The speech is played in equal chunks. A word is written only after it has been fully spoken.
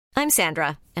I'm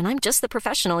Sandra, and I'm just the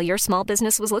professional your small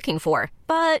business was looking for.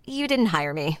 But you didn't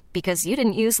hire me because you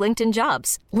didn't use LinkedIn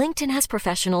Jobs. LinkedIn has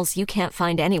professionals you can't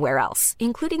find anywhere else,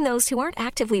 including those who aren't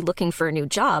actively looking for a new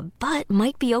job, but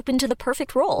might be open to the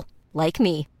perfect role, like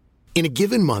me. In a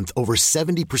given month, over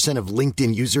 70% of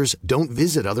LinkedIn users don't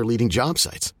visit other leading job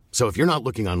sites. So if you're not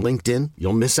looking on LinkedIn,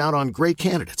 you'll miss out on great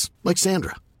candidates like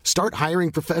Sandra. Start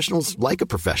hiring professionals like a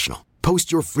professional.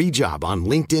 Post your free job on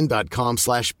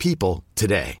linkedin.com/people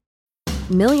today.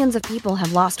 Millions of people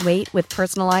have lost weight with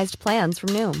personalized plans from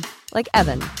Noom. Like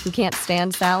Evan, who can't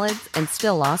stand salads and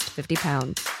still lost 50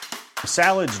 pounds.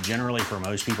 Salads generally for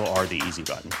most people are the easy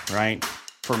button, right?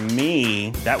 For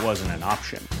me, that wasn't an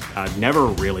option. I never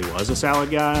really was a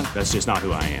salad guy. That's just not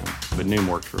who I am. But Noom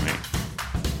worked for me.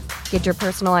 Get your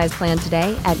personalized plan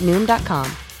today at Noom.com.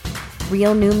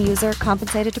 Real Noom user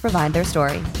compensated to provide their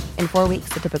story. In 4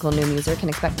 weeks, the typical Noom user can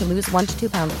expect to lose 1 to 2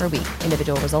 pounds per week.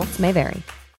 Individual results may vary.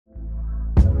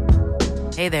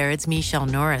 Hey there, it's Michelle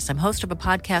Norris. I'm host of a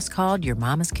podcast called Your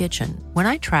Mama's Kitchen. When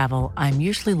I travel, I'm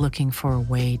usually looking for a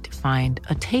way to find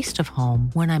a taste of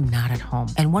home when I'm not at home.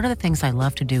 And one of the things I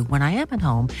love to do when I am at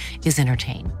home is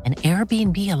entertain. And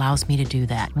Airbnb allows me to do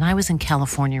that. When I was in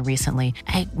California recently,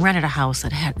 I rented a house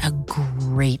that had a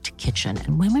great kitchen.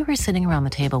 And when we were sitting around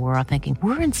the table, we were all thinking,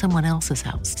 we're in someone else's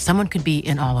house. Someone could be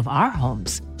in all of our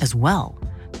homes as well.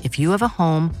 If you have a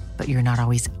home, but you're not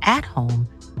always at home,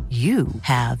 you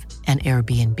have an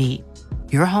Airbnb.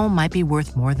 Your home might be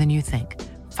worth more than you think.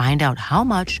 Find out how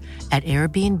much at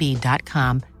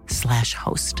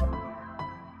airbnb.com/host.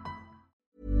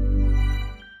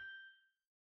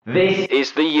 This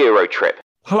is the Eurotrip.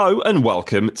 Hello and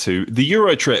welcome to the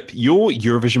Eurotrip, your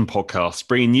Eurovision podcast,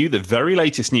 bringing you the very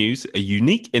latest news, a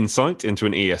unique insight into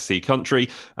an ESC country,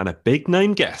 and a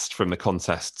big-name guest from the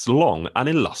contest's long and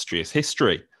illustrious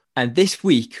history. And this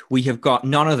week, we have got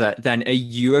none other than a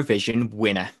Eurovision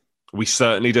winner. We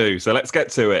certainly do. So let's get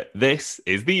to it. This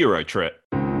is the Eurotrip.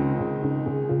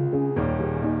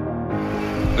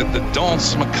 Let the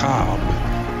danse macabre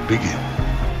begin.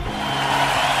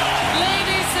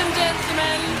 Ladies and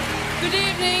gentlemen, good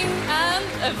evening and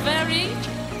a very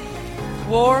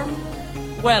warm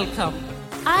welcome.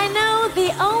 I know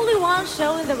the only one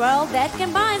show in the world that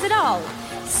combines it all.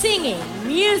 Singing,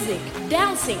 music,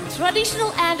 dancing,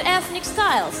 traditional and ethnic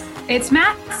styles. It's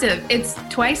massive. It's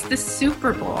twice the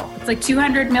Super Bowl. It's like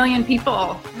 200 million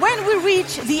people. When we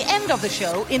reach the end of the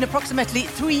show in approximately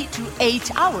 3 to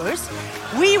 8 hours,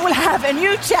 we will have a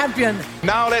new champion.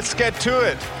 Now let's get to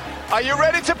it. Are you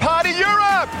ready to party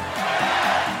Europe?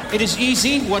 It is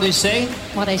easy what I say.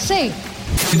 What I say.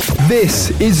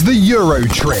 This is the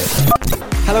Eurotrip.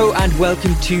 Hello and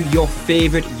welcome to your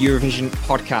favourite Eurovision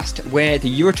podcast. We're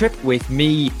the Eurotrip with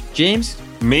me, James.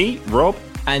 Me, Rob.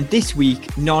 And this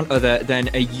week, none other than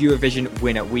a Eurovision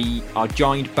winner. We are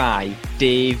joined by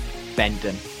Dave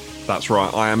Benton. That's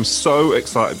right. I am so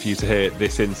excited for you to hear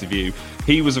this interview.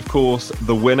 He was, of course,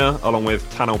 the winner, along with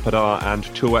Tanel Padar and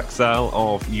 2XL,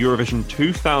 of Eurovision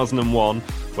 2001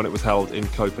 when it was held in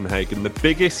Copenhagen. The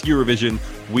biggest Eurovision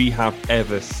we have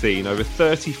ever seen. Over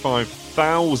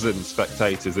 35,000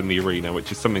 spectators in the arena,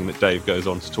 which is something that Dave goes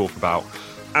on to talk about.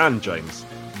 And James,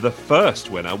 the first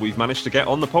winner we've managed to get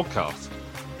on the podcast.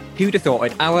 Who'd have thought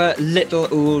it? Our little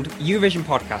old Eurovision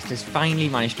podcast has finally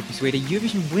managed to persuade a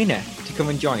Eurovision winner to come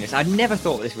and join us. I'd never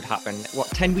thought this would happen,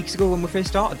 10 weeks ago when we first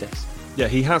started this? Yeah,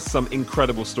 he has some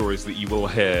incredible stories that you will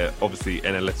hear, obviously,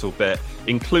 in a little bit,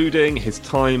 including his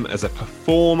time as a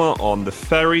performer on the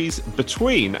ferries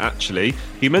between, actually.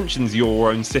 He mentions your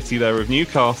own city there of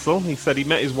Newcastle. He said he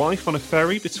met his wife on a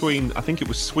ferry between, I think it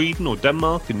was Sweden or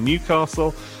Denmark and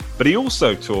Newcastle. But he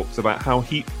also talks about how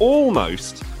he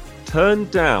almost turned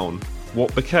down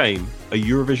what became a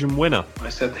Eurovision winner. I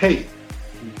said, hey,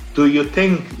 do you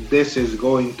think this is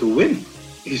going to win?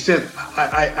 He said,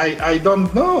 I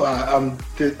don't know.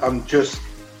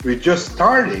 We're just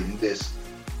starting this.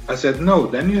 I said, no,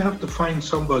 then you have to find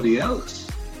somebody else.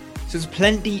 So there's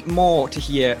plenty more to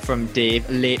hear from Dave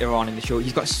later on in the show.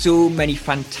 He's got so many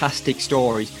fantastic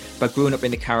stories about growing up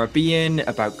in the Caribbean,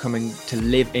 about coming to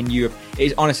live in Europe. It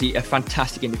is honestly a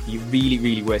fantastic interview, really,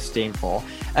 really worth staying for.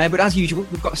 But as usual,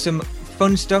 we've got some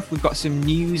fun stuff. We've got some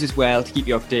news as well to keep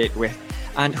you updated with.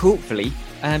 And hopefully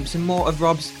some more of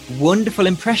Rob's wonderful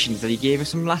impressions that he gave us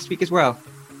from last week as well.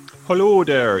 Hello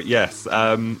there. Yes,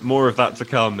 more of that to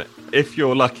come. If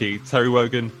you're lucky, Terry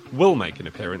Wogan will make an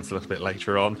appearance a little bit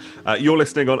later on. You're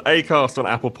listening on Acast, on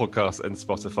Apple Podcasts and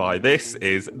Spotify. This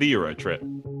is the Eurotrip.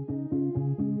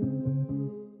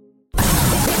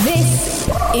 This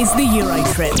is the Euro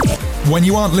Trip. When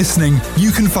you aren't listening,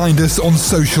 you can find us on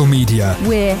social media.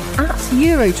 We're at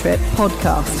Eurotrip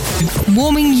Podcast,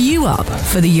 warming you up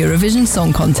for the Eurovision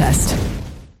Song Contest.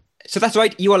 So that's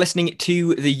right, you are listening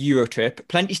to the Euro Trip.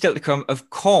 Plenty still to come. Of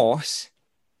course,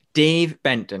 Dave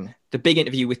Benton, the big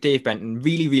interview with Dave Benton.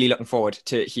 Really, really looking forward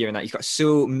to hearing that. He's got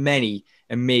so many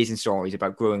amazing stories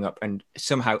about growing up and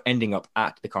somehow ending up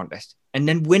at the contest and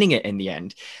then winning it in the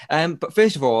end. But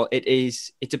first of all,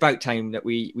 it's about time that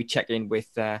we check in with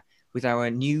our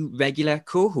new regular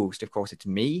co-host. Of course, it's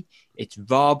me, it's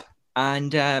Rob,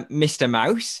 and Mr.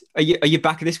 Mouse. Are you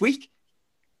back this week?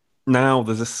 Now,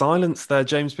 there's a silence there,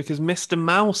 James, because Mr.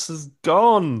 Mouse has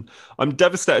gone. I'm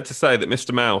devastated to say that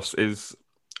Mr. Mouse is,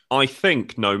 I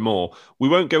think, no more. We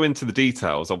won't go into the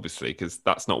details, obviously, because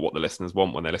that's not what the listeners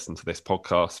want when they listen to this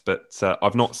podcast. But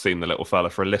I've not seen the little fella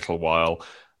for a little while.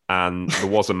 And there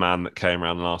was a man that came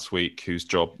around last week whose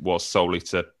job was solely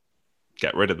to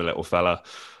get rid of the little fella.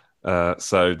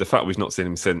 So the fact we've not seen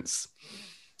him since,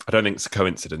 I don't think it's a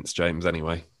coincidence, James,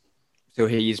 anyway. So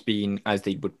he has been, as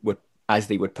they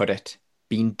would put it,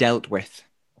 being dealt with.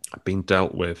 Been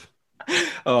dealt with.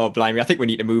 Oh, blimey, I think we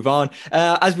need to move on.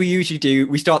 As we usually do,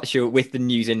 we start the show with the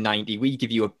news in 90. We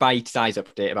give you a bite-sized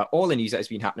update about all the news that has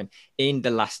been happening in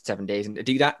the last 7 days. And to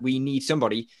do that, we need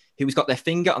somebody who's got their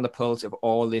finger on the pulse of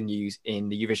all the news in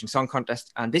the Eurovision Song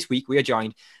Contest. And this week, we are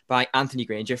joined by Anthony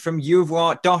Granger from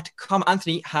Eurovoix.com.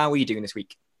 Anthony, how are you doing this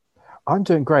week? I'm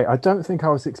doing great. I don't think I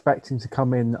was expecting to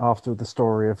come in after the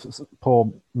story of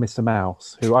poor Mr.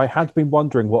 Mouse, who I had been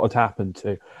wondering what had happened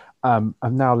to. I'm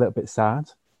now a little bit sad.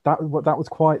 That was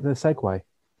quite the segue.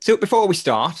 So before we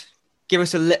start, give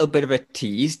us a little bit of a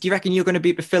tease. Do you reckon you're going to be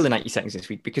able to fill the 90 seconds this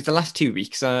week? Because the last 2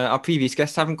 weeks, our previous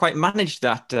guests haven't quite managed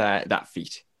that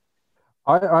feat.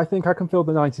 I think I can fill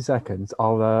the 90 seconds.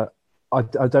 I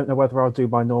don't know whether I'll do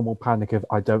my normal panic of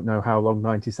I don't know how long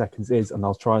 90 seconds is, and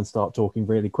I'll try and start talking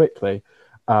really quickly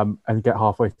and get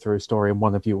halfway through a story, and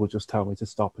one of you will just tell me to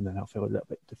stop, and then I'll feel a little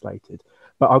bit deflated.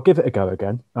 But I'll give it a go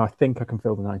again. And I think I can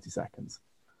fill the 90 seconds.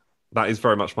 That is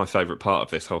very much my favourite part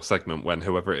of this whole segment, when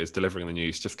whoever it is delivering the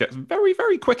news just gets very,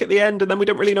 very quick at the end, and then we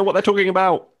don't really know what they're talking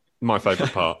about. My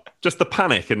favourite part. Just the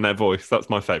panic in their voice. That's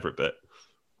my favourite bit.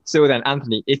 So then,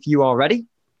 Anthony, if you are ready.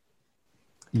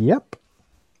 Yep.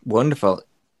 Wonderful.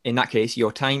 In that case,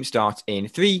 your time starts in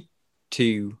 3,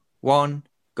 2, 1,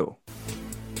 go.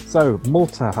 So,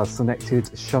 Malta has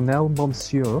selected Chanel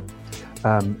Monsieur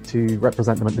to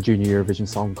represent them at the Junior Eurovision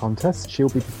Song Contest. She'll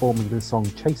be performing the song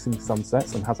Chasing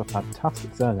Sunsets and has a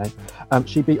fantastic surname.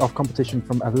 She beat off competition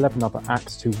from 11 other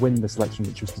acts to win the selection,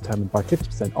 which was determined by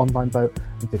 50% online vote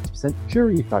and 50%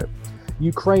 jury vote.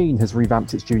 Ukraine has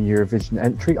revamped its Junior Eurovision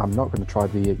entry. I'm not going to try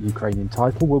the Ukrainian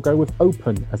title. We'll go with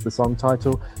Open as the song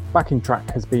title. Backing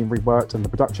track has been reworked and the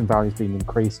production value has been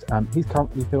increased. He's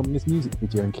currently filming his music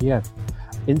video in Kiev.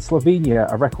 In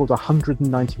Slovenia, a record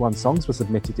 191 songs were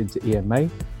submitted into EMA.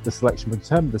 The selection will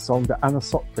determine the song that Anna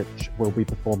Soplic will be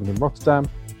performing in Rotterdam.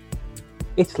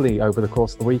 Italy, over the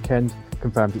course of the weekend,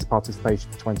 confirmed its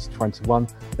participation for 2021.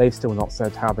 They've still not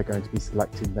said how they're going to be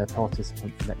selecting their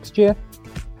participant for next year.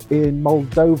 In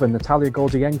Moldova, Natalia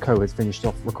Gordienko has finished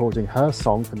off recording her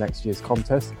song for next year's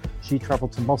contest. She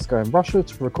travelled to Moscow in Russia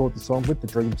to record the song with the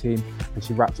Dream Team, and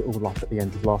she wrapped it all up at the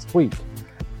end of last week.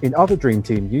 In other Dream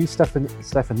Team news,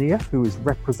 Stefania, who is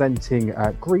representing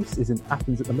Greece, is in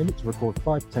Athens at the minute to record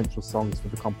 5 potential songs for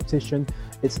the competition.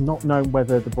 It's not known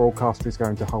whether the broadcaster is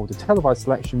going to hold a televised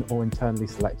selection or internally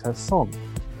select her song.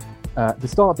 The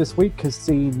start of this week has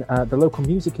seen the local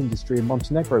music industry in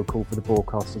Montenegro call for the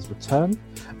broadcaster's return.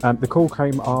 The call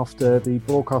came after the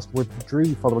broadcaster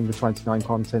withdrew following the 29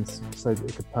 contest so that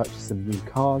it could purchase some new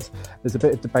cars. There's a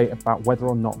bit of debate about whether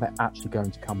or not they're actually going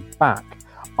to come back.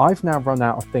 I've now run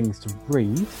out of things to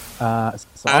read.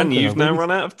 And you've now run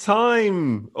out of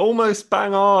time. Almost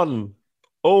bang on.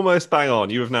 Almost bang on.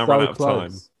 You have now run out of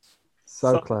time.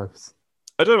 So close.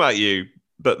 I don't know about you,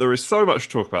 but there is so much to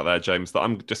talk about there, James, that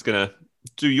I'm just going to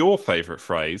do your favourite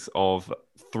phrase of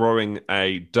throwing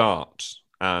a dart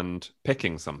and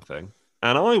picking something.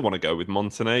 And I want to go with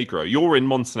Montenegro. You're in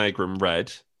Montenegro in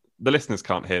red. The listeners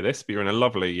can't hear this, but you're in a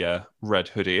lovely red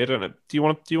hoodie. I don't know. Do you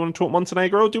want to talk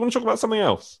Montenegro, or do you want to talk about something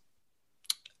else?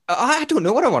 I don't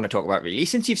know what I want to talk about, really.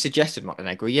 Since you've suggested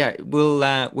Montenegro, yeah,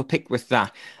 we'll pick with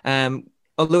that.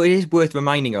 Although it is worth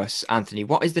reminding us, Anthony,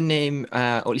 what is the name, or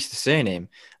at least the surname,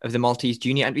 of the Maltese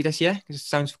junior entry this year? Because it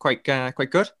sounds quite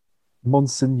good.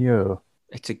 Monseigneur.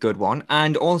 It's a good one.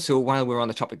 And also, while we're on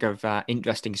the topic of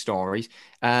interesting stories,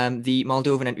 the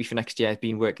Moldovan entry for next year has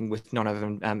been working with none other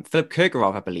than Philip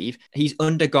Kirkorov, I believe. He's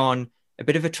undergone a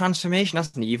bit of a transformation,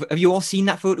 hasn't he? Have you all seen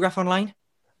that photograph online?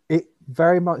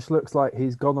 very much looks like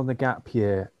he's gone on a gap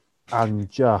year and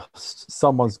just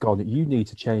someone's gone, you need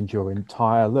to change your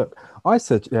entire look. I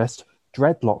suggest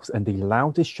dreadlocks and the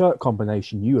loudest shirt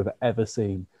combination you have ever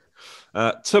seen.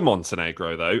 To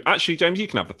Montenegro, though. Actually, James, you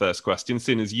can have the first question,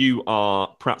 seeing as you are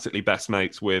practically best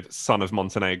mates with son of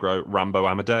Montenegro, Rambo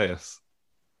Amadeus.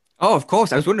 Oh, of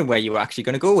course. I was wondering where you were actually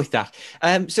going to go with that.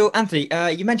 So, Anthony,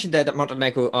 you mentioned there that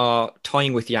Montenegro are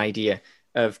toying with the idea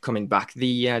of coming back.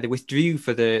 They withdrew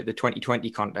for the 2020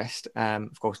 contest.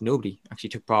 Of course, nobody actually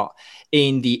took part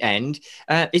in the end.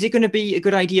 Is it going to be a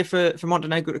good idea for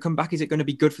Montenegro to come back? Is it going to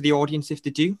be good for the audience if they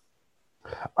do?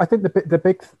 I think the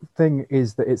big thing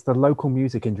is that it's the local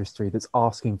music industry that's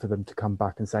asking for them to come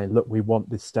back and say, look, we want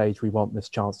this stage, we want this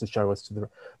chance to show us to the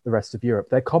rest of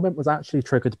Europe. Their comment was actually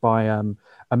triggered by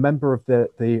a member of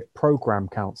the programme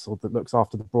council that looks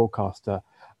after the broadcaster,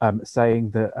 saying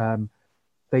that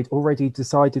they'd already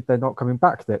decided they're not coming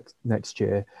back next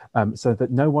year, so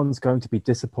that no one's going to be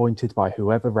disappointed by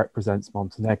whoever represents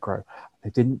Montenegro.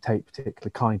 They didn't take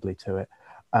particularly kindly to it.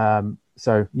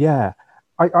 So, yeah.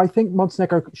 I think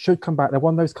Montenegro should come back. They're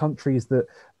one of those countries that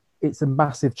it's a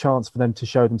massive chance for them to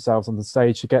show themselves on the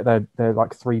stage, to get their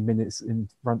like 3 minutes in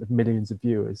front of millions of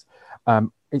viewers.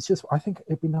 It's just, I think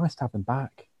it'd be nice to have them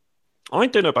back. I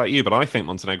don't know about you, but I think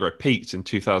Montenegro peaked in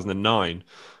 2009.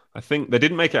 I think they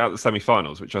didn't make it out of the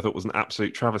semi-finals, which I thought was an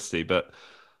absolute travesty, but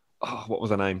what was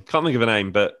her name? Can't think of a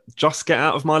name, but Just Get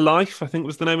Out of My Life, I think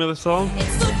was the name of the song.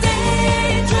 It's so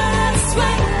dangerous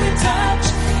when we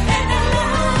touch.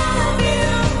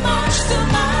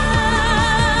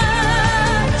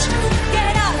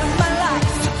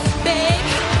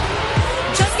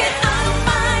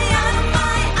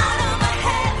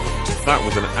 That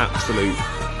was an absolute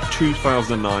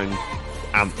 2009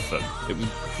 anthem. It was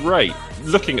great.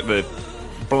 Looking at the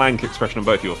blank expression on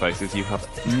both your faces, you have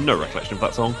no recollection of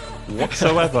that song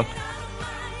whatsoever.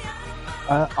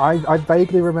 I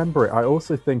vaguely remember it. I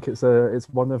also think it's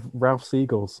one of Ralph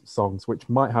Siegel's songs, which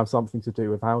might have something to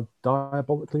do with how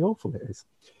diabolically awful it is.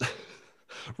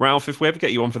 Ralph, if we ever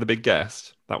get you on for the big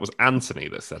guest, that was Anthony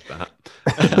that said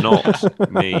that,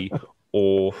 not me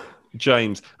or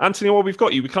James. Anthony, while we've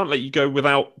got you, we can't let you go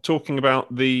without talking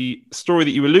about the story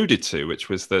that you alluded to, which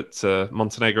was that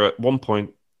Montenegro at one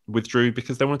point withdrew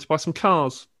because they wanted to buy some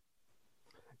cars.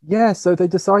 Yeah, so they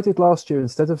decided last year,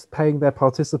 instead of paying their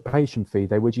participation fee,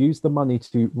 they would use the money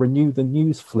to renew the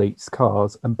news fleet's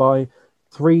cars and buy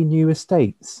 3 new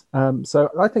estates. So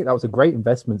I think that was a great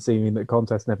investment, seeing that the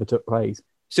contest never took place.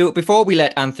 So before we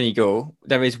let Anthony go,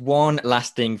 there is one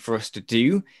last thing for us to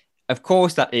do. Of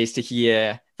course, that is to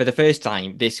hear for the first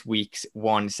time this week's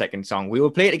 1 second song. We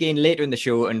will play it again later in the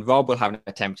show, and Rob will have an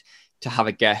attempt to have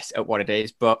a guess at what it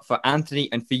is. But for Anthony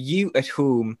and for you at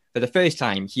home, for the first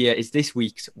time, here is this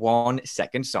week's 1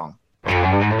 second song.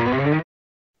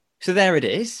 So there it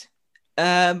is.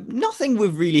 Nothing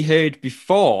we've really heard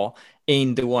before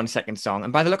in the 1 second song.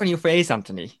 And by the look on your face,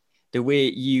 Anthony, the way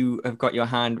you have got your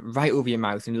hand right over your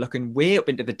mouth and looking way up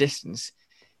into the distance,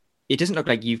 it doesn't look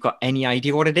like you've got any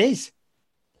idea what it is.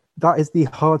 That is the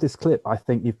hardest clip I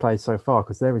think you've played so far,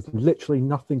 because there is literally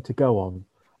nothing to go on.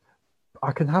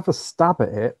 I can have a stab at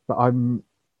it, but I'm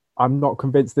not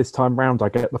convinced this time round I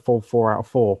get the full 4 out of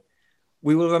 4.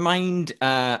 We will remind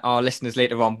our listeners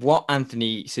later on what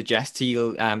Anthony suggests.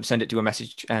 He'll send it to a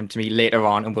message to me later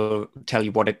on, and we'll tell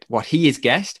you what he has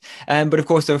guessed. But of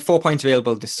course, there are 4 points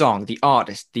available: the song, the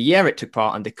artist, the year it took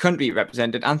part, and the country it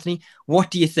represented. Anthony,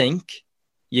 what do you think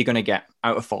you're going to get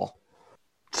out of 4?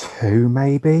 2,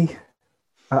 maybe,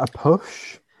 at a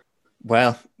push.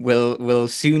 Well, we'll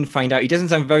soon find out. He doesn't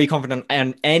sound very confident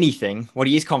on anything. What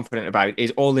he is confident about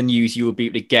is all the news you will be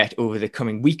able to get over the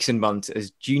coming weeks and months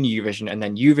as Junior Eurovision and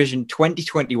then Eurovision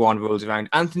 2021 rolls around.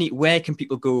 Anthony, where can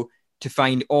people go to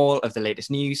find all of the latest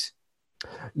news?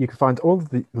 You can find all of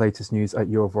the latest news at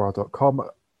eurovoix.com.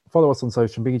 Follow us on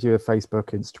social media,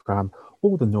 Facebook, Instagram,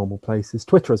 all the normal places,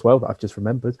 Twitter as well, that I've just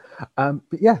remembered.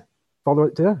 But yeah, follow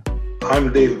it there.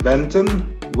 I'm Dave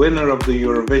Benton, winner of the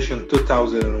Eurovision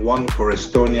 2001 for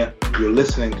Estonia. You're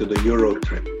listening to the Euro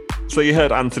Trip. So you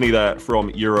heard Anthony there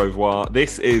from Eurovoix.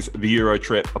 This is the Euro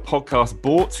Trip, a podcast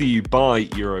brought to you by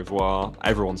Eurovoix,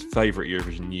 everyone's favourite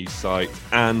Eurovision news site.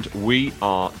 And we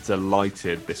are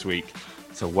delighted this week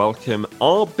to welcome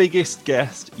our biggest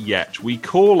guest yet. We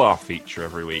call our feature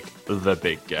every week The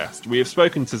Big Guest. We have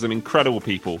spoken to some incredible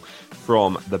people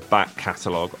from the back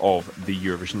catalogue of the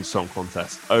Eurovision Song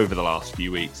Contest over the last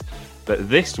few weeks. But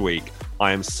this week,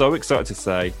 I am so excited to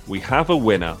say we have a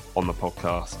winner on the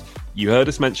podcast. You heard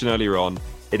us mention earlier on,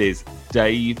 it is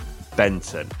Dave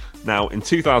Benton. Now, in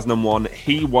 2001,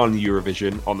 he won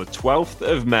Eurovision on the 12th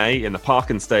of May in the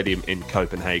Parken Stadium in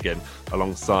Copenhagen,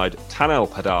 alongside Tanel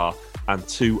Padar and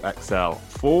 2XL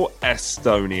for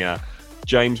Estonia.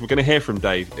 James, we're going to hear from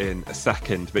Dave in a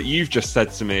second, but you've just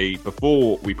said to me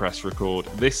before we press record,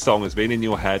 this song has been in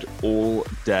your head all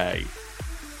day.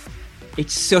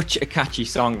 It's such a catchy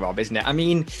song, Rob, isn't it? I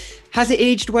mean, has it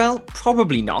aged well?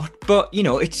 Probably not, but, you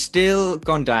know, it's still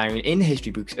gone down in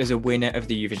history books as a winner of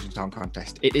the Eurovision Song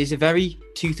Contest. It is a very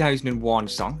 2001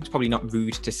 song. It's probably not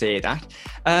rude to say that.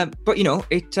 But, you know,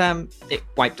 it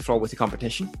wiped the floor with the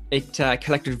competition. It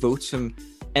collected votes from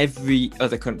every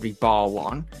other country bar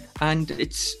one, and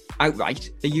it's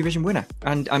outright a Eurovision winner.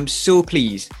 And I'm so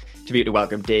pleased to be able to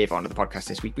welcome Dave onto the podcast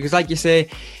this week, because like you say,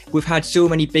 we've had so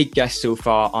many big guests so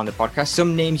far on the podcast.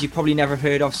 Some names you've probably never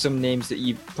heard of, some names that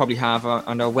you probably have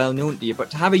and are well known to you,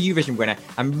 but to have a Eurovision winner,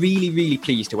 I'm really, really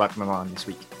pleased to welcome him on this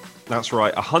week. That's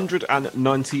right,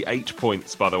 198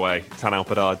 points, by the way, Tanel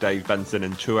Padar, Dave Benton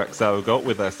and 2XL got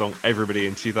with their song Everybody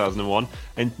in 2001,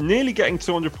 and nearly getting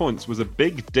 200 points was a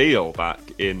big deal back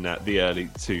in the early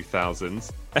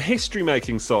 2000s. A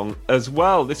history-making song as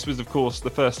well. This was, of course, the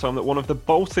first time that one of the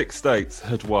Baltic states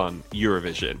had won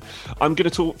Eurovision. I'm going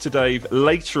to talk to Dave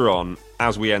later on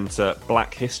as we enter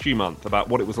Black History Month about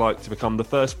what it was like to become the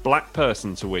first black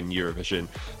person to win Eurovision.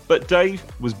 But Dave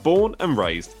was born and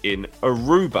raised in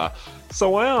Aruba.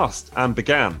 So I asked and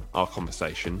began our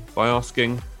conversation by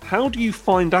asking, how do you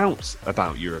find out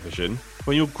about Eurovision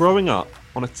when you're growing up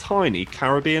on a tiny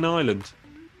Caribbean island?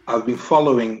 I've been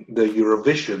following the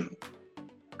Eurovision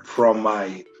from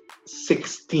my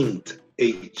 16th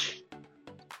age.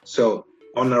 So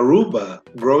on Aruba,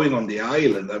 growing on the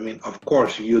island, I mean, of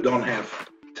course, you don't have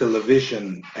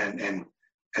television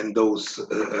and those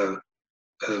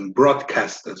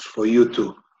broadcasters for you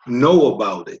to know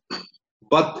about it.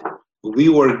 But we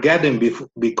were getting,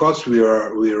 because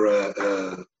we're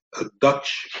a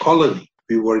Dutch colony,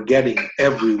 we were getting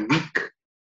every week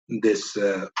this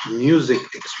Music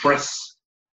Express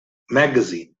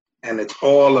magazine. And it's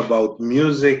all about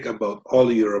music, about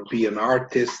all European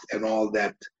artists and all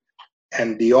that.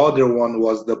 And the other one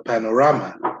was the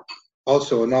Panorama,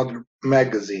 also another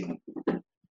magazine.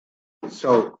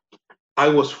 So I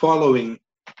was following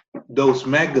those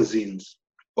magazines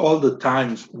all the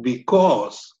times,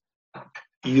 because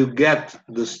you get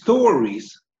the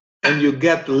stories and you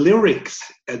get lyrics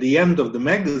at the end of the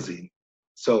magazine.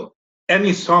 So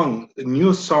any song,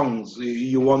 new songs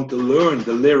you want to learn,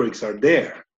 the lyrics are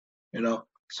there. You know,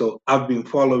 so I've been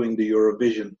following the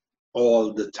Eurovision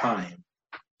all the time.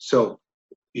 So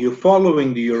you're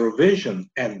following the Eurovision,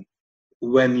 and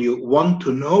when you want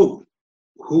to know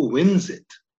who wins it,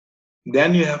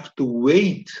 then you have to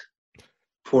wait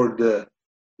for the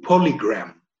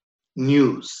Polygram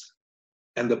news.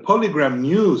 And the Polygram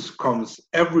news comes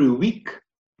every week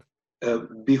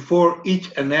before each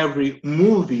and every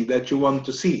movie that you want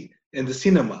to see in the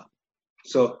cinema.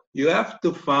 So you have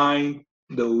to find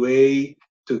the way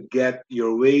to get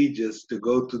your wages to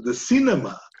go to the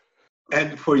cinema,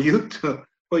 and for you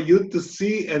to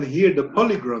see and hear the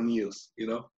Polygram news, you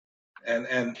know, and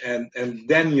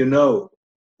then you know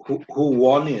who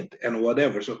won it and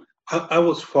whatever. So I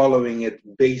was following it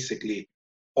basically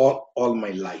all my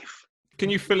life. Can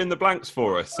you fill in the blanks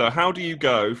for us? So how do you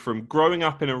go from growing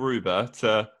up in Aruba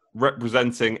to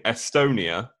representing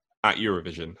Estonia at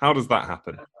Eurovision? How does that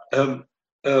happen?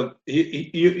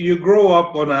 You grow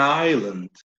up on an island,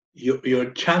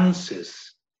 your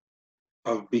chances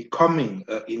of becoming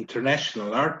an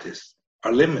international artist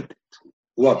are limited.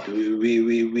 What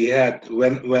we had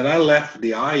when I left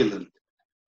the island,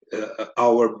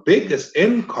 our biggest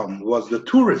income was the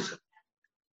tourism.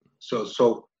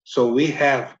 So we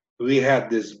had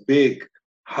this big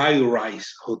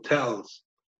high-rise hotels,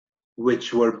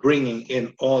 which were bringing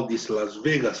in all these Las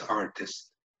Vegas artists.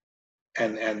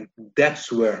 And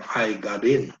that's where I got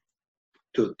in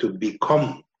to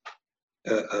become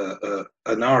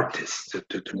an artist,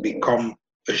 to become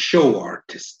a show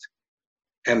artist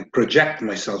and project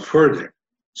myself further.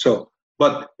 So,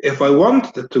 but if I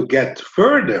wanted to get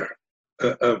further,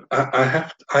 I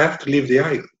have to leave the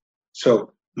island.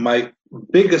 So my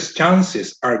biggest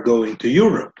chances are going to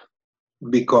Europe,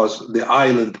 because the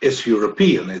island is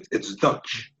European, it's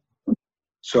Dutch.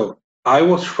 So I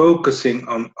was focusing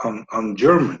on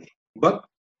Germany, but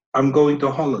I'm going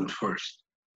to Holland first,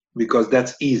 because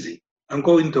that's easy. I'm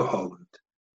going to Holland.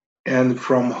 And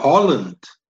from Holland,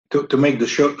 to make the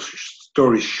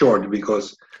story short,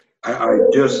 because I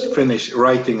just finished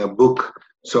writing a book,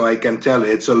 so I can tell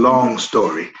it's a long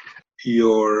story.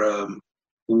 Your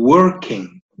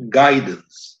working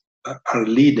guidance are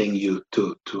leading you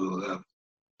to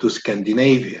to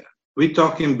Scandinavia. We're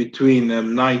talking between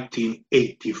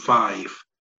 1985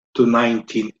 to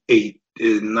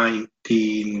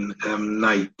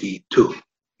 1992,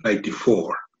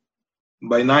 94.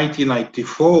 By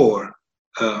 1994,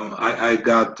 I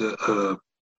got a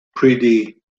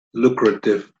pretty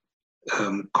lucrative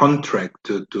contract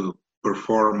to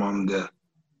perform on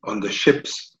the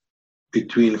ships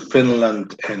between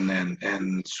Finland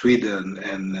and Sweden,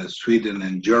 and Sweden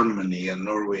and Germany, and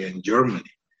Norway and Germany,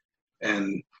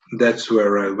 and that's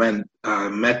where I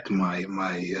met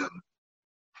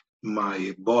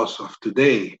my boss of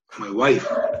today, my wife,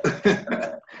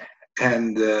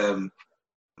 and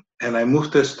I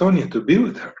moved to Estonia to be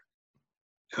with her.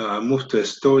 I moved to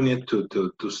Estonia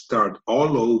to start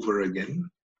all over again,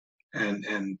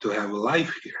 and to have a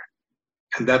life here,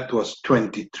 and that was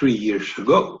 23 years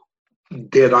ago.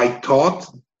 Did I thought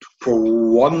for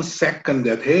 1 second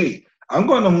that, hey, I'm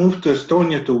going to move to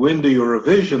Estonia to win the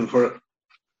Eurovision for?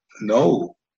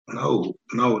 No.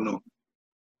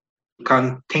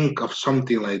 Can't think of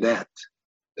something like that.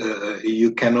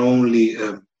 You can only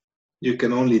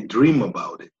dream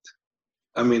about it.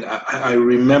 I mean, I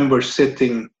remember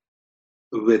sitting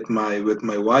with my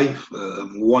wife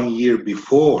 1 year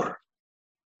before,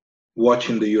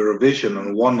 watching the Eurovision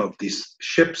on one of these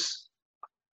ships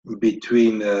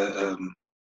between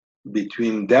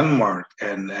Denmark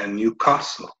and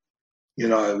Newcastle. You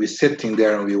know, we're sitting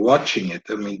there and we're watching it.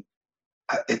 I mean,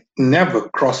 it never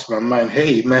crossed my mind,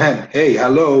 hey man, hey,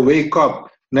 hello, wake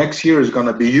up, next year is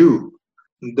gonna be you.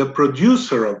 The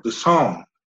producer of the song,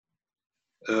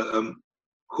 who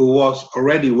was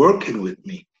already working with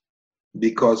me,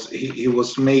 because he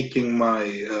was making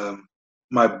my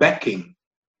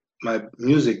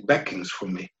music backings for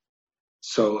me.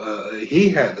 So he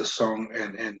had a song,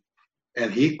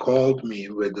 and he called me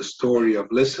with the story of,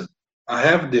 listen, I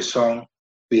have this song,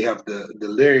 we have the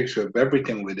lyrics, we have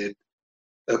everything with it.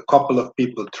 A couple of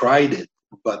people tried it,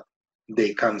 but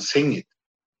they can't sing it.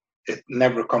 It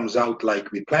never comes out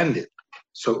like we planned it.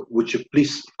 So would you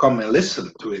please come and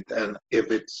listen to it? And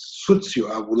if it suits you,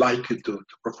 I would like you to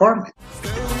perform it.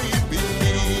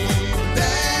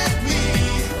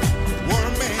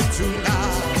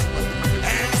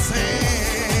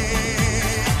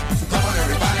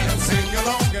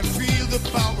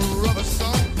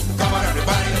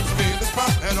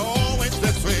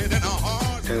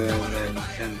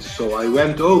 And so I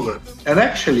went over, and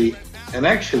actually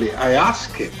I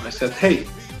asked him, I said, hey,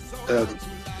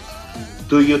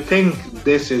 do you think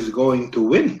this is going to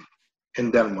win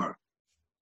in Denmark?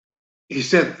 He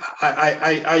said,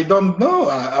 I don't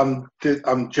know,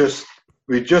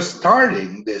 we're just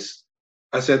starting this.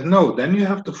 I said, no, then you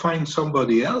have to find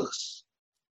somebody else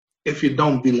if you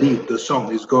don't believe the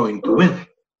song is going to win.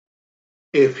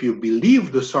 If you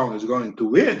believe the song is going to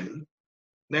win,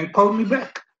 then call me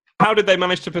back. How did they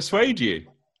manage to persuade you?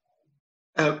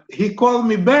 He called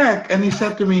me back and he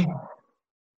said to me,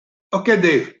 okay,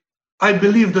 Dave, I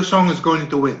believe the song is going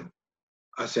to win.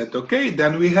 I said, okay,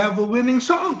 then we have a winning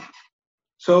song.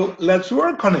 So let's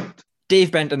work on it.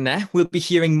 Dave Benton there. We'll be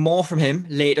hearing more from him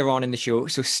later on in the show,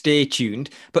 so stay tuned.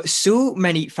 But so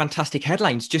many fantastic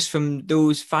headlines just from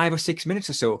those 5 or 6 minutes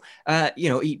or so.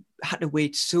 He had to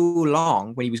wait so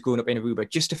long when he was growing up in Aruba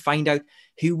just to find out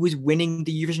who was winning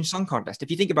the Eurovision Song Contest.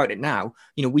 If you think about it now,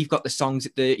 we've got the songs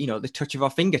at the touch of our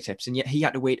fingertips, and yet he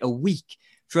had to wait a week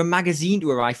for a magazine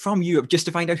to arrive from Europe just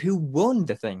to find out who won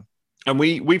the thing. And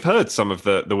we've heard some of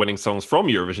the winning songs from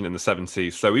Eurovision in the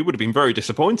 70s, so we would have been very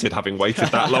disappointed having waited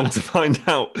that long to find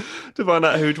out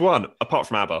who'd won, apart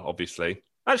from ABBA, obviously.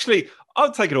 Actually,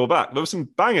 I'll take it all back. There were some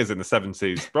bangers in the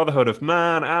 70s. Brotherhood of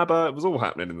Man, ABBA, it was all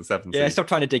happening in the 70s. Yeah, stop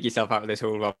trying to dig yourself out of this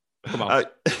hole, Rob. Come on.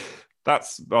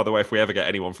 That's, by the way, if we ever get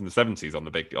anyone from the 70s on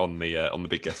the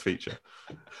big guest feature.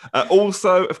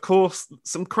 Also, of course,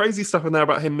 some crazy stuff in there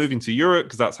about him moving to Europe,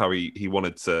 because that's how he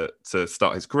wanted to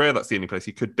start his career. That's the only place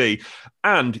he could be.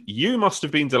 And you must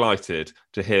have been delighted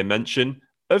to hear mention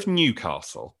of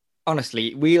Newcastle.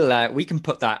 Honestly, we can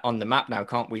put that on the map now,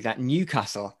 can't we? That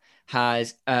Newcastle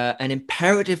has an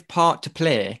imperative part to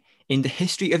play in the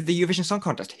history of the Eurovision Song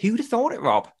Contest. Who'd have thought it,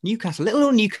 Rob? Newcastle, little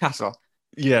old Newcastle.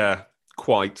 Yeah.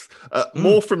 Quite.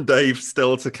 More from Dave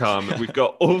still to come. We've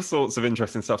got all sorts of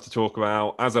interesting stuff to talk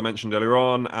about. As I mentioned earlier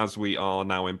on, as we are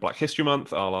now in Black History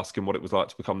Month, I'll ask him what it was like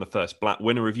to become the first black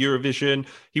winner of Eurovision.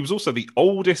 He was also the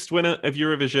oldest winner of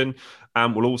Eurovision,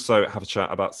 and we'll also have a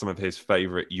chat about some of his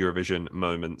favourite Eurovision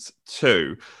moments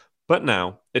too. But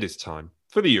now it is time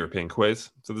for the European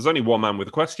quiz. So there's only one man with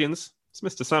the questions. It's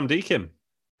Mr. Sam Deakin.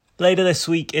 Later this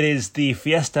week, it is the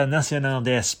Fiesta Nacional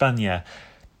de España.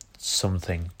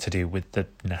 Something to do with the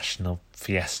national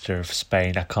Fiesta of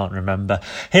Spain? I can't remember.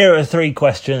 Here are 3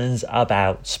 questions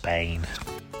about Spain.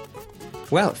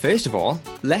 Well, first of all,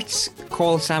 let's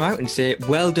call Sam out and say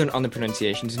well done on the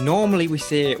pronunciations. Normally we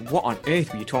say, what on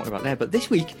earth were you talking about there? But this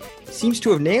week, he seems to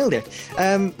have nailed it.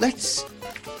 Let's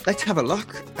have a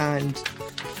look, and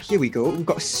here we go. We've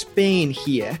got Spain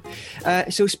here.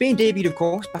 So Spain debuted, of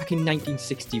course, back in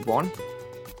 1961.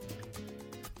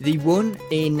 They won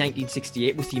in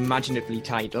 1968 with the imaginatively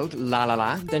titled La La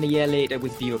La, then a year later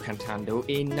with Vivo Cantando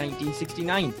in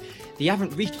 1969. They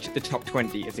haven't reached the top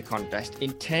 20 of the contest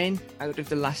in 10 out of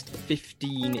the last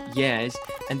 15 years,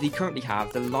 and they currently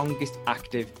have the longest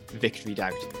active victory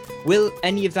drought. Will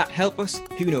any of that help us?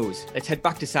 Who knows? Let's head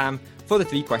back to Sam for the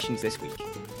 3 questions this week.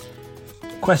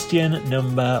 Question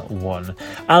number 1.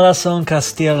 Alarcón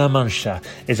Castilla-La Mancha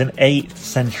is an 8th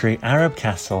century Arab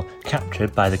castle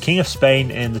captured by the King of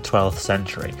Spain in the 12th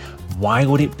century. Why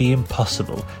would it be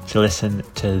impossible to listen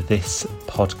to this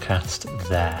podcast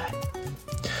there?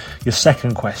 Your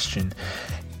second question.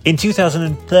 In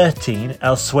 2013,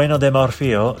 El Sueño de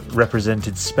Morfeo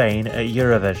represented Spain at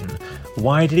Eurovision.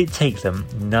 Why did it take them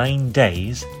 9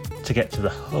 days to get to the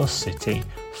host city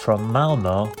from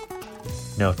Malmo?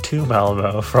 No, to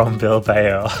Malmo from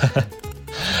Bilbao.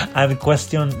 And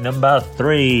question number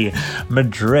 3.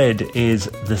 Madrid is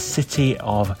the city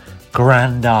of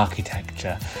grand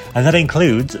architecture, and that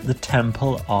includes the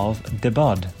Temple of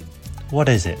Debod. What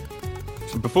is it?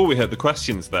 Before we heard the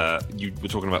questions there, you were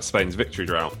talking about Spain's victory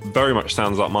drought. Very much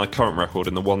sounds like my current record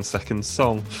in the 1 second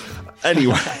song.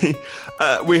 Anyway,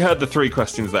 we heard the 3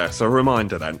 questions there, so a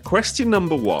reminder then. Question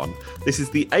number 1. This is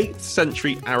the 8th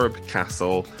century Arab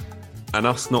castle, and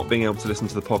us not being able to listen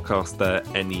to the podcast there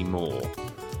anymore.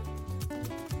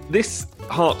 This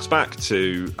harks back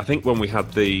to, I think, when we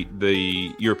had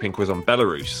the European quiz on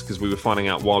Belarus, because we were finding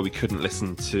out why we couldn't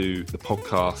listen to the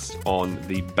podcast on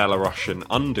the Belarusian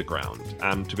underground.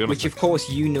 And to be honest, which of course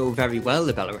you know very well,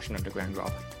 the Belarusian underground,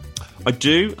 Rob. I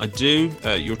do.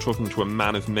 You're talking to a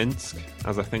man of Minsk,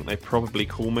 as I think they probably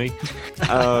call me.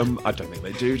 I don't think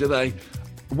they do they?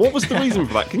 What was the reason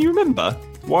for that? Can you remember?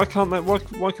 Why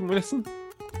couldn't we listen?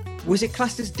 Was it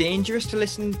classed as dangerous to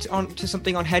listen to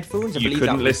something on headphones? You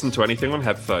couldn't listen to anything on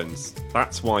headphones.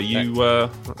 That's why you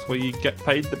get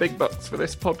paid the big bucks for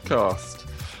this podcast.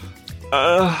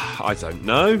 I don't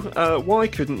know. Why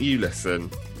couldn't you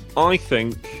listen? I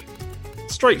think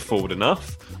straightforward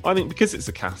enough. I think because it's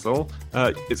a castle,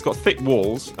 it's got thick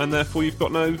walls, and therefore you've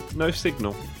got no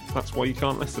signal. That's why you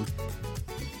can't listen.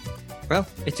 Well,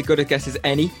 it's as good a guess as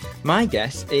any. My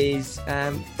guess is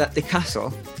that the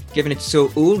castle, given it's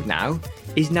so old now,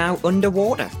 is now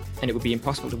underwater, and it would be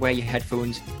impossible to wear your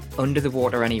headphones under the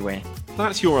water anyway.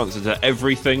 That's your answer to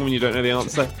everything when you don't know the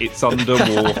answer. It's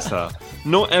underwater.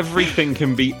 Not everything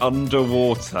can be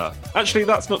underwater. Actually,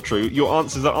 that's not true. Your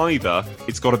answers are either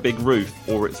it's got a big roof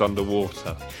or it's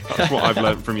underwater. That's what I've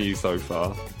learnt from you so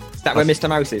far. Is that where Mr.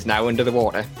 Mouse is now, under the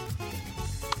water?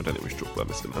 I don't think we should talk about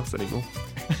Mr. Mouse anymore.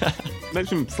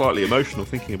 Makes me slightly emotional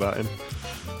thinking about him.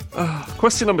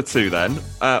 Question number 2 then.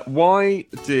 Why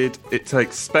did it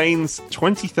take Spain's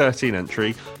 2013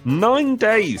 entry 9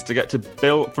 days to get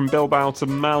from Bilbao to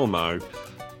Malmo?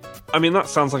 I mean, that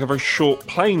sounds like a very short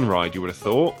plane ride, you would have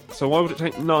thought. So why would it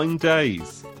take 9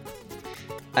 days?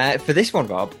 For this one,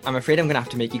 Rob, I'm afraid I'm going to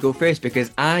have to make you go first,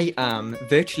 because I am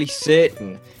virtually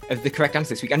certain of the correct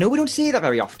answer this week. I know we don't say that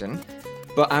very often,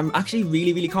 but I'm actually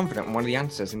really, really confident in one of the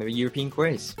answers in the European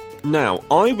quiz. Now,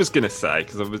 I was going to say,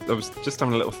 because I was just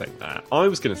having a little think there, I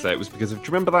was going to say it was because do you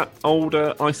remember that old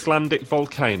Icelandic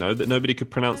volcano that nobody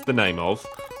could pronounce the name of?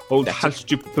 Old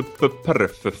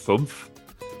Hallstjúpurfumf,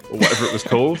 or whatever it was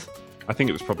called. I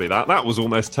think it was probably that. That was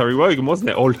almost Terry Wogan,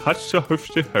 wasn't it? Old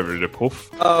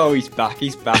Hallstjúpurfumf. Oh, he's back,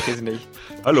 isn't he?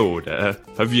 Hello there.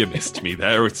 Have you missed me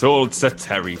there? It's old Sir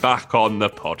Terry back on the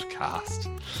podcast.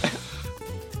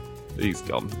 He's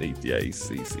gone.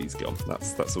 He's gone.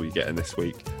 That's all you're getting this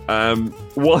week. Why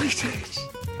did...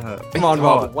 Come on,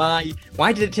 Rob. Why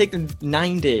did it take them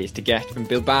 9 days to get from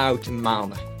Bilbao to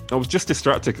Malmo? I was just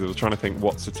distracted because I was trying to think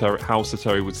how Sir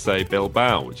Terry would say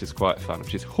Bilbao, which is quite fun.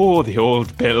 Which is, the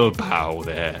old Bilbao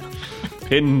there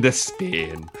in the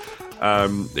Spain.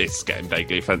 It's getting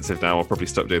vaguely offensive now. I'll probably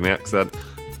stop doing the accent.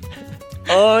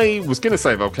 I was going to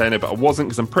say volcano, but I wasn't,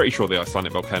 because I'm pretty sure the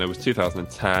Icelandic volcano was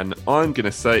 2010. I'm going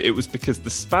to say it was because the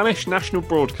Spanish national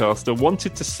broadcaster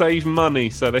wanted to save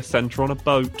money, so they sent her on a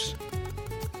boat.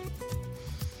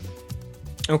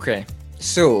 Okay,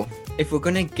 so if we're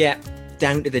going to get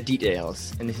down to the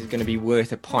details, and this is going to be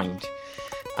worth a point,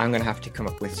 I'm going to have to come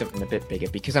up with something a bit bigger,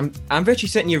 because I'm virtually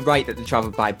certain you're right that they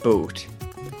travelled by boat.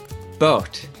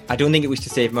 but I don't think it was to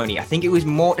save money. I think it was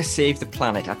more to save the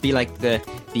planet. I feel like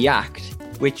the act,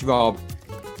 which, Rob,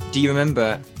 do you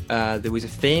remember there was a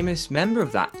famous member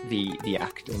of the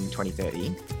act in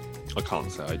 2013? I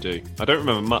can't say I do. I don't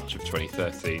remember much of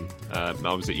 2013.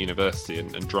 I was at university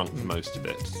and drunk for most of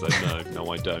it, so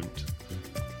no, I don't.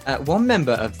 One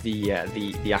member of the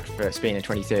act for Spain in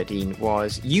 2013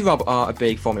 was, you, Rob, are a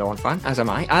big Formula 1 fan, as am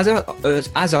I,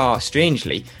 as are,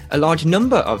 strangely, a large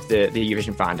number of the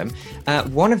Eurovision fandom.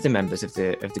 One of the members of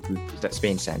the group that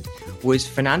Spain sent was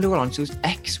Fernando Alonso's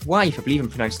ex-wife, I believe I'm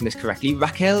pronouncing this correctly,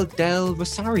 Raquel del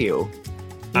Rosario.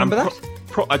 Remember that?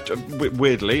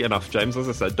 Weirdly enough, James, as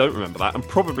I said, don't remember that, and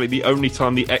probably the only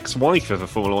time the ex-wife of a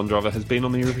Formula 1 driver has been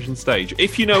on the Eurovision stage.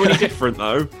 If you know any different,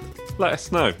 though, let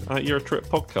us know at Eurotrip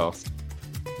Podcast.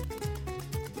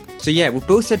 So yeah, we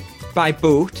both said by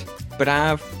boat, but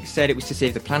I've said it was to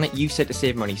save the planet, you said to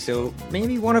save money, so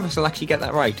maybe one of us will actually get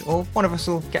that right, or one of us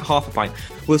will get half a point.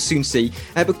 We'll soon see.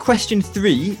 But question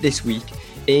 3 this week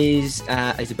is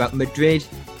about Madrid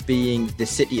being the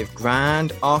city of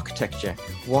grand architecture.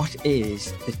 What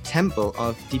is the Temple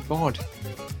of Debod?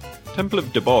 Temple of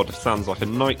Debod sounds like a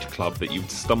nightclub that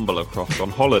you'd stumble across on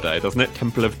holiday, doesn't it?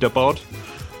 Temple of Debod.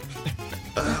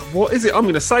 What is it? I'm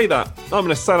going to say that. I'm going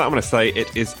to say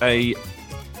it is a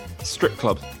strip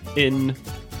club in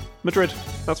Madrid.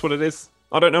 That's what it is.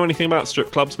 I don't know anything about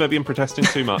strip clubs. Maybe I'm protesting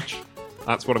too much.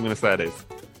 That's what I'm going to say it is.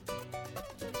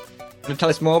 Can you tell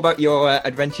us more about your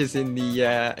adventures in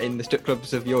the strip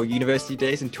clubs of your university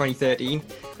days in 2013?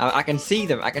 I can see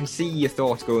them. I can see your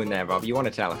thoughts going there, Rob. You want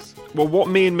to tell us? Well, what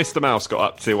me and Mr. Mouse got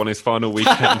up to on his final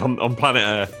weekend on planet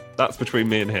Earth, that's between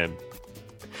me and him.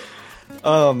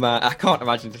 Oh man, I can't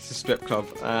imagine it's a strip club.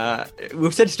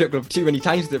 We've said strip club too many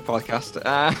times in the podcast.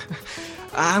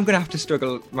 I'm going to have to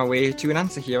struggle my way to an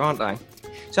answer here, aren't I?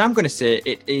 So I'm going to say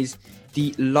it is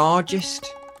the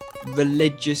largest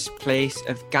religious place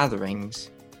of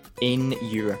gatherings in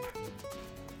Europe.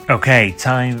 Okay,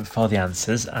 time for the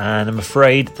answers, and I'm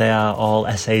afraid they are all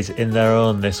essays in their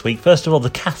own this week. First of all,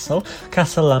 the Castle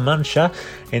La Mancha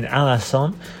in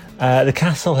Alarcón. The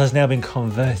castle has now been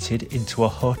converted into a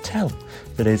hotel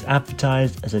that is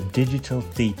advertised as a digital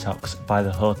detox by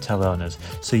the hotel owners.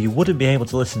 So you wouldn't be able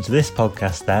to listen to this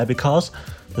podcast there because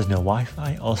there's no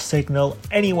Wi-Fi or signal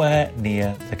anywhere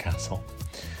near the castle.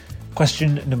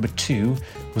 Question number 2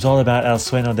 was all about El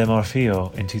Sueño de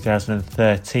Morfeo in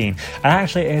 2013. And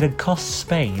actually it had cost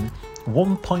Spain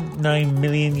 €1.9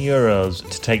 million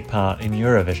to take part in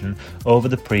Eurovision over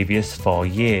the previous 4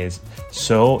 years.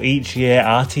 So each year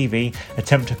RTV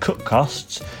attempt to cut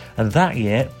costs, and that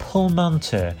year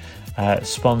Pullmantur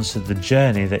sponsored the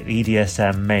journey that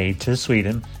EDSM made to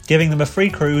Sweden, giving them a free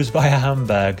cruise via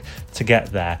Hamburg to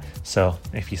get there. So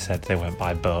if you said they went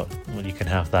by boat, well, you can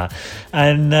have that.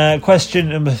 And question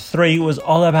number 3 was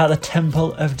all about the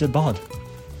Temple of Debod.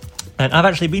 And I've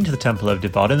actually been to the Temple of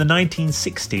Debod. In the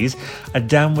 1960s, a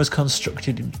dam was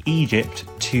constructed in Egypt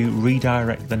to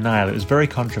redirect the Nile. It was very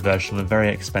controversial and very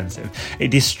expensive. It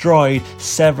destroyed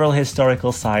several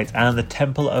historical sites, and the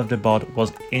Temple of Debod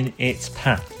was in its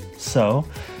path. So,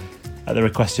 at the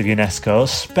request of UNESCO,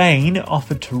 Spain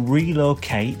offered to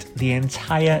relocate the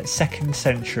entire 2nd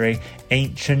century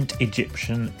ancient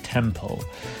Egyptian temple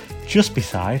just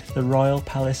beside the Royal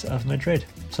Palace of Madrid.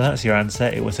 So that's your answer.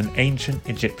 It was an ancient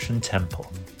Egyptian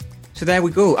temple. So there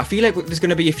we go. I feel like there's going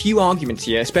to be a few arguments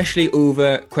here, especially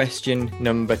over question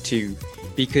number 2,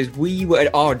 because we were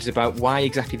at odds about why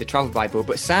exactly they travelled by boat.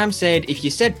 But Sam said if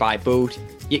you said by boat,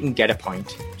 you can get a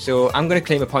point. So I'm going to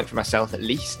claim a point for myself at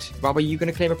least. Rob, are you going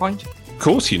to claim a point? Of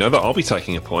course, you know that I'll be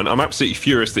taking a point. I'm absolutely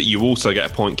furious that you also get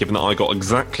a point, given that I got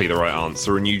exactly the right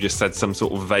answer and you just said some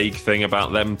sort of vague thing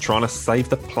about them trying to save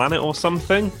the planet or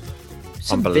something.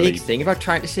 Some big thing about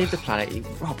trying to save the planet.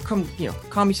 Rob,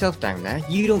 calm yourself down there.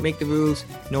 You don't make the rules,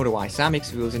 nor do I. Sam makes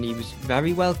the rules, and he was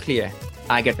very well clear.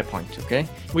 I get the point, okay?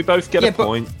 We both get a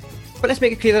point. But let's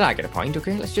make it clear that I get a point,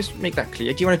 okay? Let's just make that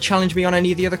clear. Do you want to challenge me on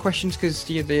any of the other questions? Because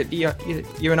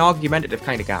you're an argumentative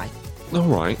kind of guy. All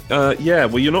right. Yeah,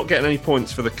 well, you're not getting any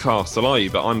points for the castle, are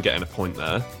you? But I'm getting a point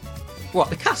there.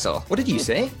 What, the castle? What did you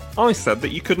say? I said that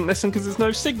you couldn't listen because there's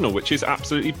no signal, which is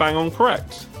absolutely bang on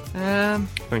correct.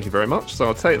 Thank you very much. So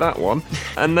I'll take that one.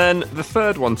 And then the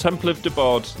third one, Temple of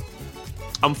Debod.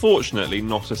 Unfortunately,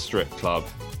 not a strip club,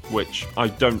 which I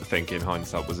don't think, in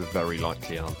hindsight, was a very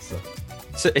likely answer.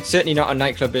 So it's certainly not a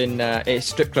nightclub a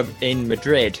strip club in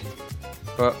Madrid.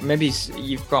 But maybe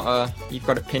you've got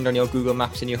it pinned on your Google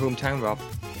Maps in your hometown, Rob.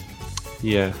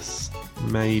 Yes,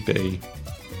 maybe.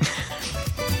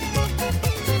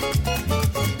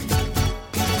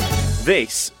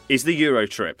 This is the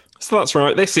Eurotrip. So that's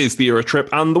right, this is the Eurotrip,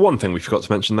 and the one thing we forgot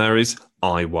to mention there is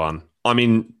I won. I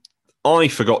mean, I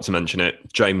forgot to mention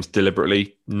it. James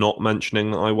deliberately not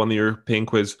mentioning that I won the European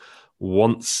quiz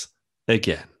once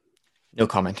again. No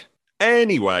comment.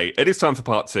 Anyway, it is time for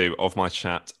part 2 of my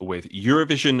chat with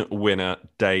Eurovision winner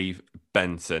Dave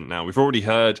Benton. Now, we've already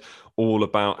heard all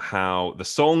about how the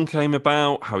song came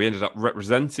about, how he ended up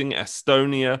representing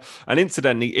Estonia. And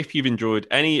incidentally, if you've enjoyed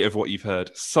any of what you've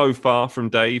heard so far from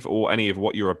Dave or any of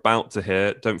what you're about to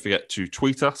hear, don't forget to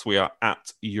tweet us. We are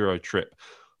at Eurotrip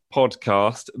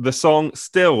Podcast. The song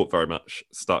still very much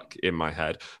stuck in my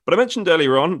head. But I mentioned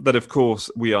earlier on that, of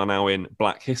course, we are now in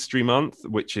Black History Month,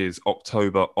 which is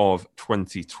October of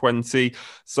 2020.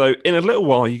 So in a little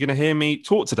while, you're going to hear me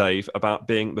talk to Dave about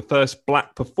being the first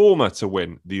Black performer to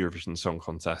win the Eurovision Song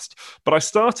Contest. But I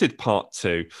started part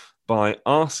 2 by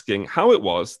asking how it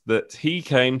was that he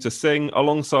came to sing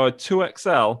alongside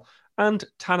 2XL and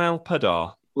Tanel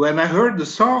Padar. When I heard the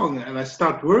song and I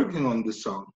started working on the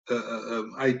song,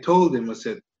 I told him, I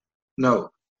said, no,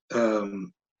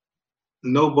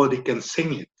 nobody can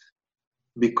sing it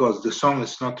because the song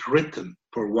is not written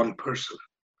for one person.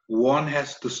 One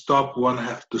has to stop, one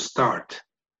has to start.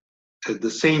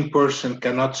 The same person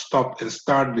cannot stop and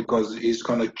start because he's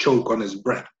going to choke on his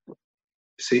breath.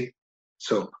 See?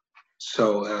 So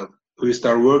we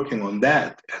start working on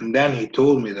that. And then he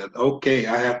told me that, okay,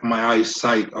 I have my eyes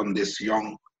sight on this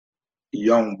young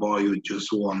boy who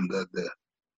just won the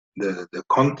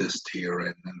contest here,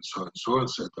 and so and so. I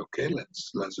said, okay,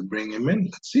 let's bring him in.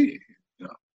 Let's see. You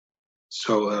know.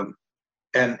 So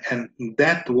and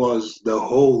that was the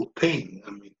whole thing.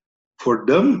 I mean, for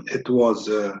them it was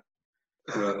a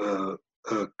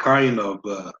kind of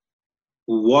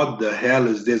what the hell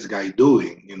is this guy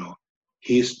doing? You know,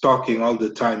 he's talking all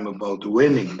the time about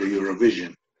winning the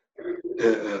Eurovision.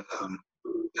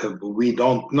 We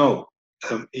don't know.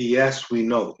 Yes, we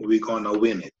know we're gonna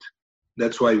win it.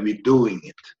 That's why we're doing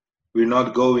it. We're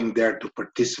not going there to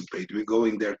participate. We're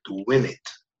going there to win it.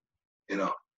 You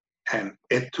know, and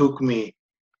it took me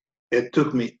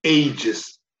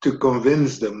ages to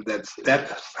convince them that's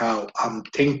how I'm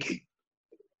thinking.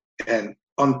 And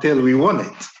until we won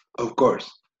it, of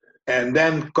course. And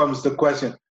then comes the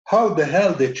question: how the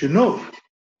hell did you know?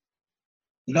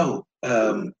 No.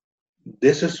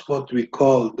 This is what we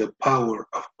call the power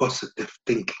of positive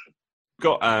thinking.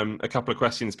 Got a couple of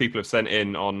questions people have sent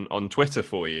in on Twitter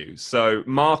for you. So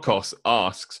Marcos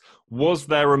asks, was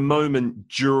there a moment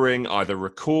during either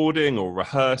recording or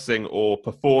rehearsing or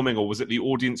performing, or was it the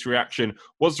audience reaction?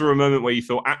 Was there a moment where you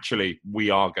thought, actually, we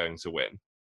are going to win?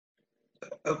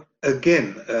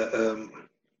 Again,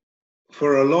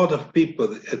 for a lot of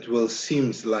people, it will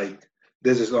seem like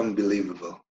this is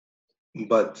unbelievable.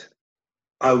 But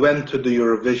I went to the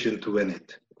Eurovision to win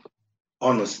it.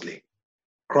 Honestly.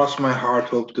 Cross my heart,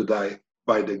 hope to die,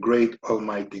 by the great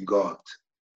Almighty God.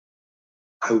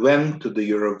 I went to the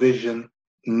Eurovision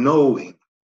knowing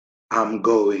I'm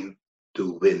going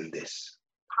to win this.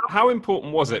 How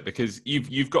important was it? Because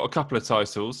you've got a couple of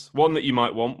titles, one that you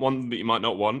might want, one that you might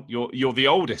not want. You're the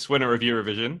oldest winner of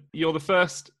Eurovision. You're the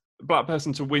first Black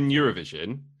person to win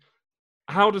Eurovision.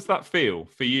 How does that feel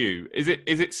for you? Is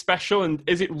it special, and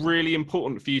is it really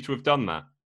important for you to have done that?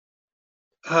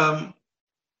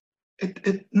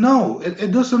 No,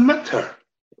 it doesn't matter.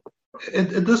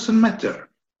 It doesn't matter.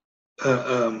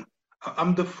 I'm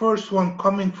the first one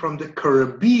coming from the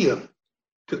Caribbean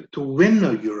to win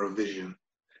a Eurovision,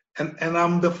 and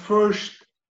I'm the first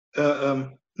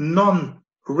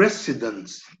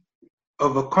non-resident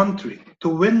of a country to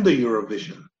win the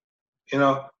Eurovision. You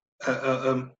know.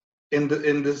 In the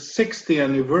 60th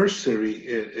anniversary,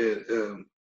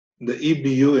 the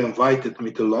EBU invited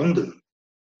me to London,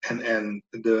 and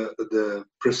the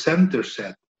presenter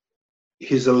said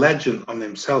he's a legend on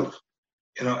himself,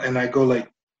 you know. And I go like,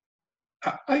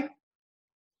 I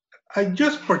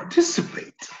just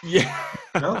participate. Yeah,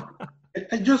 you know?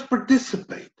 I just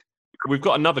participate. We've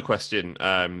got another question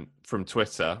from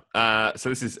Twitter. So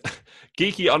this is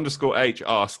Geeky_H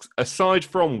asks, aside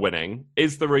from winning,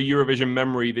 is there a Eurovision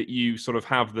memory that you sort of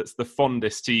have that's the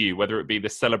fondest to you, whether it be the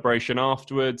celebration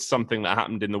afterwards, something that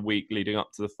happened in the week leading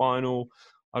up to the final?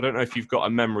 I don't know if you've got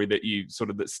a memory that you sort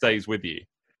of that stays with you.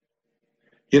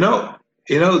 You know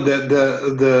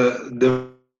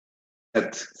the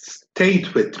that stayed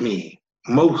with me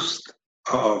most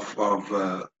of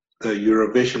the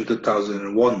Eurovision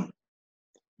 2001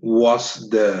 was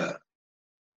the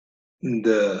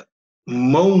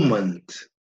moment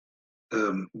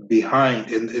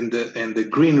behind in the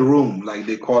green room, like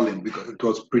they call it, because it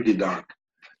was pretty dark.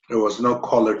 There was no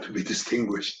color to be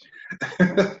distinguished.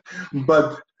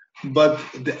 But but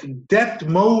that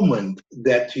moment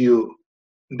that you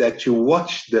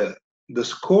watch the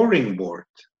scoring board,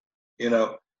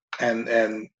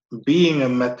 and being a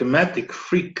mathematic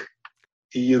freak,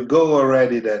 you go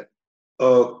already that,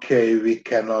 okay, we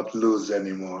cannot lose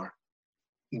anymore.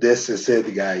 This is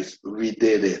it, guys. We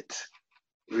did it.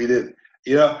 We did.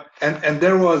 And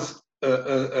there was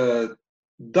a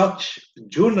Dutch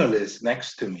journalist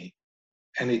next to me,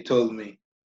 and he told me,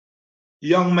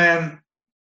 young man,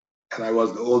 and I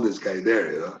was the oldest guy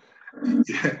there,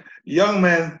 young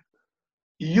man,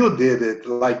 you did it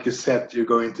like you said you're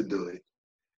going to do it.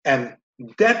 And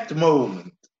that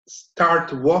moment,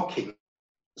 start walking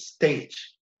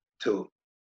stage to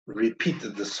repeat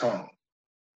the song.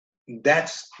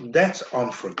 That's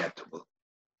unforgettable.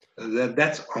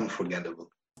 That's unforgettable.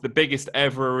 The biggest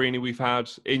ever arena we've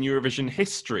had in Eurovision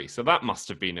history. So that must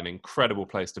have been an incredible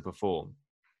place to perform.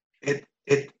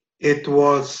 It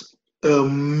was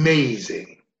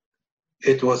amazing.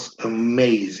 It was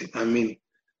amazing. I mean,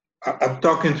 I'm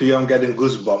talking to you, I'm getting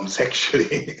goosebumps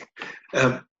actually.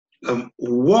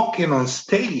 Walking on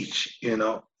stage,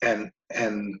 and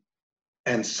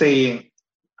saying,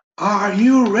 "Are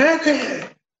you ready?"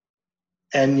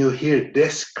 And you hear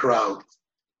this crowd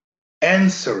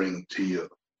answering to you.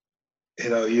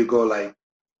 You go like,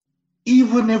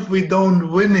 even if we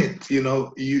don't win it, you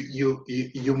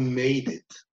made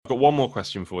it. I've got one more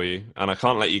question for you, and I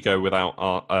can't let you go without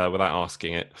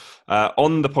asking it.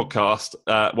 On the podcast,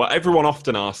 everyone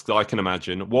often asks, I can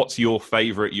imagine, what's your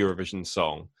favourite Eurovision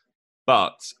song?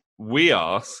 But we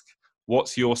ask,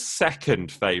 what's your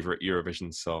second favourite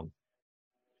Eurovision song?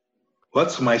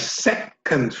 What's my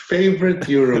second favourite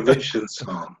Eurovision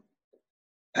song?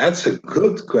 That's a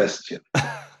good question.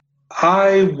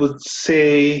 I would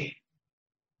say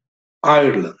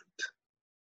Ireland,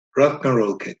 Rock and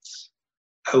Roll Kids.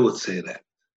 I would say that.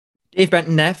 Dave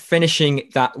Benton there, finishing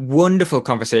that wonderful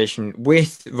conversation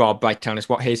with Rob by telling us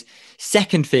what his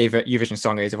second favourite Eurovision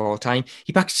song is of all time.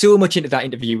 He packed so much into that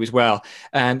interview as well.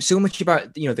 So much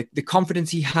about the confidence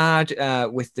he had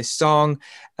with the song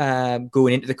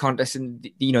going into the contest, and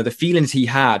the feelings he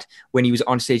had when he was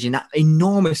on stage in that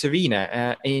enormous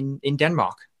arena in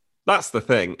Denmark. That's the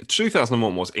thing.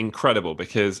 2001 was incredible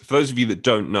because, for those of you that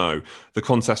don't know, the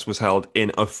contest was held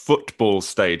in a football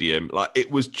stadium. Like,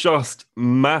 it was just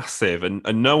massive, and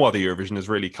no other Eurovision has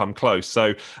really come close.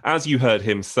 So, as you heard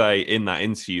him say in that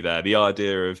interview there, the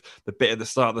idea of the bit at the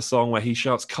start of the song where he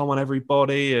shouts, "Come on,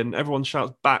 everybody," and everyone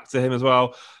shouts back to him as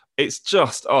well. It's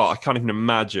just, I can't even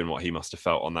imagine what he must have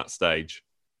felt on that stage.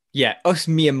 Yeah, us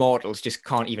mere mortals just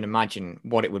can't even imagine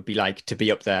what it would be like to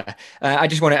be up there. I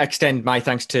just want to extend my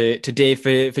thanks to Dave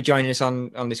for joining us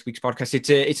on this week's podcast.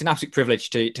 It's an absolute privilege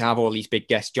to have all these big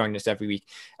guests join us every week.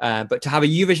 But to have a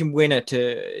Eurovision winner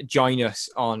to join us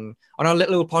on our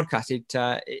little podcast,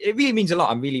 it really means a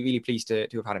lot. I'm really, really pleased to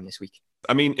have had him this week.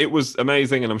 I mean, it was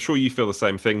amazing, and I'm sure you feel the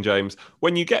same thing, James.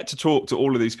 When you get to talk to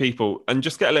all of these people and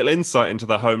just get a little insight into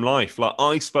their home life. Like,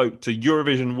 I spoke to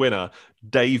Eurovision winner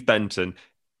Dave Benton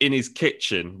in his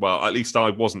kitchen. Well, at least I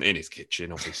wasn't in his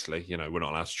kitchen, obviously. We're not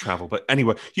allowed to travel. But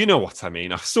anyway, you know what I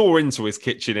mean. I saw into his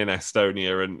kitchen in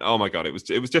Estonia, and oh my God, it was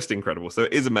just incredible. So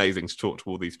it is amazing to talk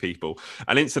to all these people.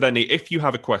 And incidentally, if you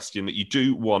have a question that you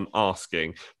do want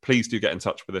asking, please do get in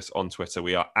touch with us on Twitter.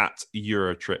 We are at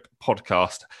Eurotrip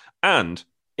Podcast. And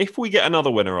if we get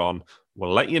another winner on,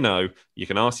 we'll let you know. You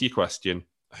can ask your question.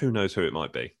 Who knows who it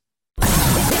might be?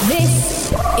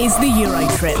 This is the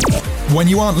Eurotrip. When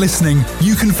you aren't listening,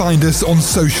 you can find us on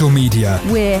social media.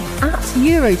 We're at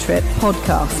Eurotrip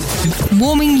Podcast,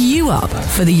 warming you up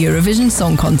for the Eurovision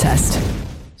Song Contest.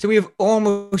 So we have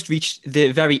almost reached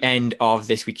the very end of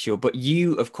this week's show, but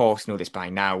you, of course, know this by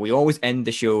now. We always end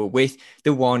the show with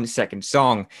the 1 second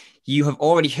song. You have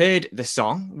already heard the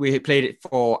song. We played it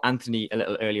for Anthony a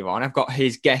little earlier on. I've got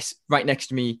his guess right next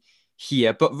to me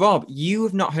here. But Rob, you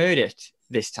have not heard it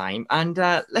this time. And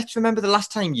let's remember the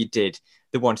last time you did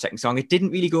the 1 second song. It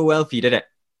didn't really go well for you, did it?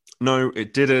 No,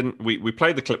 it didn't. We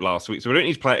played the clip last week, so we don't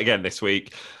need to play it again this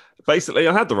week. Basically,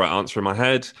 I had the right answer in my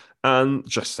head and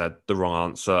just said the wrong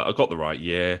answer. I got the right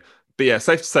year. But yeah,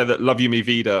 safe to say that Love You Mi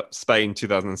Vida, Spain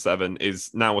 2007, is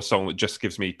now a song that just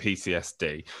gives me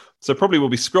PTSD. So probably we'll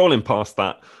be scrolling past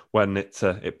that when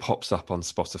it pops up on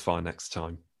Spotify next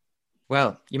time.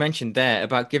 Well, you mentioned there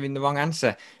about giving the wrong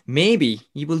answer. Maybe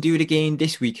you will do it again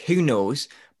this week. Who knows?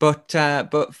 But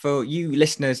for you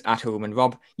listeners at home, and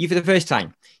Rob, you for the first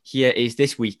time, here is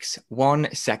this week's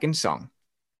 1 second song.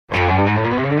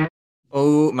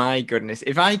 Oh my goodness.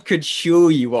 If I could show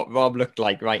you what Rob looked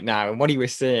like right now and what he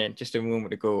was saying just a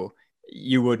moment ago,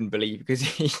 you wouldn't believe, because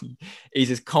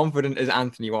he's as confident as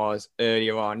Anthony was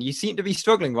earlier on. You seem to be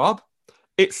struggling, Rob.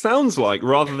 It sounds like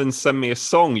rather than send me a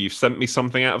song, you've sent me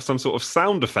something out of some sort of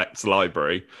sound effects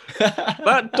library.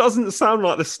 That doesn't sound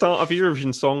like the start of a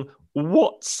Eurovision song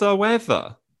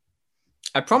whatsoever.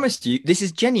 I promised you, this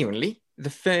is genuinely the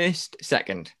first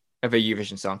second of a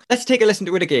Eurovision song. Let's take a listen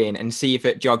to it again and see if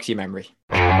it jogs your memory.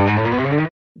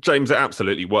 James, it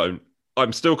absolutely won't.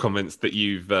 I'm still convinced that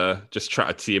you've just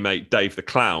chatted to your mate Dave the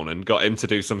Clown and got him to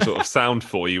do some sort of sound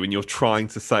for you, and you're trying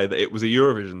to say that it was a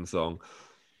Eurovision song.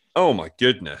 Oh my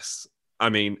goodness. I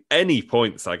mean, any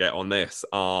points I get on this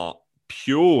are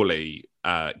purely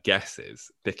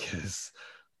guesses, because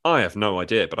I have no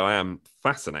idea, but I am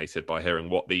fascinated by hearing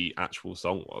what the actual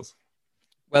song was.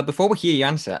 Well, before we hear your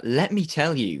answer, let me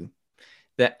tell you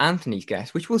that Anthony's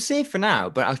guess, which we'll save for now,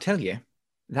 but I'll tell you,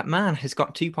 that man has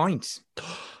got 2 points.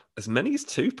 As many as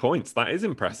 2 points. That is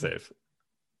impressive.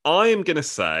 I am going to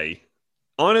say,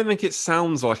 I don't think it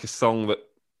sounds like a song that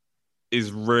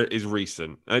is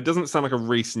recent. It doesn't sound like a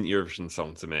recent Eurovision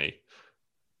song to me.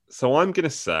 So I'm going to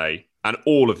say, and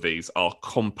all of these are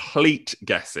complete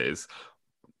guesses,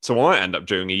 so I end up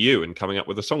doing a U and coming up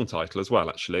with a song title as well,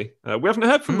 actually. We haven't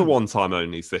heard from the One Time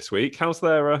Onlys this week. How's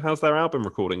their album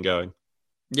recording going?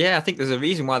 Yeah, I think there's a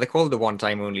reason why they call it the One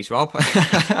Time Onlys, Rob.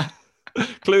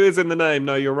 Clue is in the name.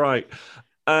 No, you're right.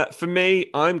 For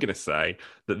me, I'm going to say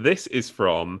that this is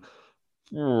from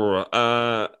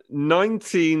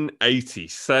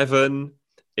 1987.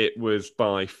 It was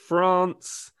by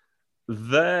France.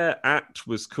 Their act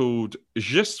was called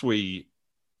Je suis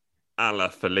à la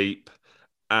Philippe,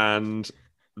 and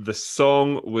the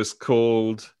song was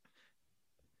called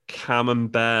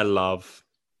Camembert Love.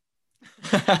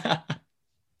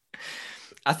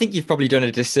 I think you've probably done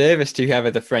a disservice to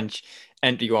whoever the French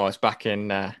entry was back in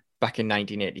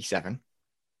 1987.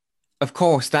 Of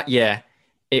course, that year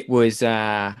it was.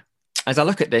 As I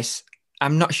look at this,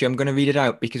 I'm not sure I'm going to read it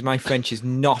out because my French is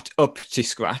not up to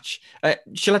scratch.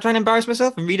 Shall I try and embarrass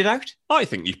myself and read it out? I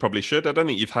think you probably should. I don't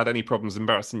think you've had any problems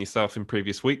embarrassing yourself in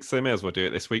previous weeks, so you may as well do it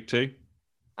this week too.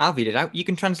 I'll read it out. You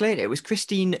can translate it. It was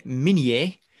Christine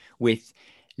Minier with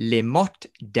Les mots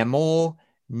d'amour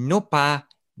n'ont pas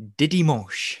de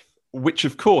dimanche. Which,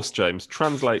 of course, James,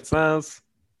 translates as...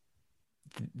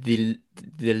 The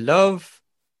love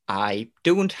I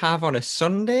don't have on a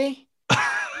Sunday...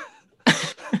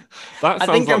 I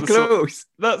think I'm close.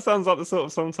 That sounds like the sort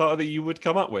of song title that you would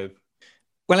come up with.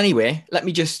 Well, anyway, let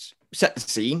me just set the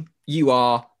scene. You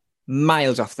are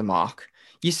miles off the mark.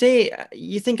 You say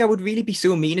you think I would really be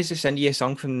so mean as to send you a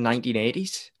song from the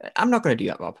 1980s? I'm not going to do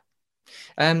that, Rob.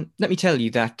 Let me tell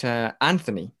you that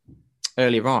Anthony,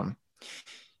 earlier on,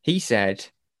 he said,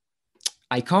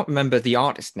 I can't remember the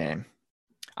artist name.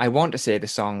 I want to say the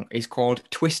song is called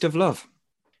Twist of Love.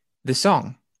 The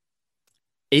song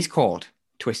is called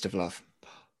Twist of Love.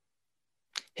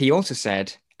 He also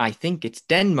said, I think it's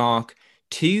Denmark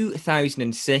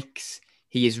 2006.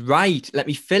 He is right. Let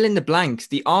me fill in the blanks.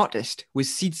 The artist was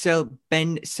Sidsel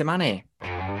Ben Semane.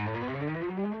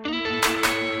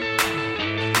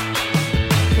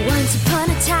 Once upon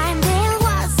a time there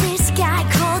was this guy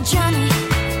called Johnny.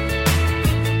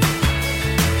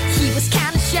 He was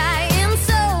kind of shy and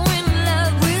so in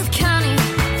love with Connie.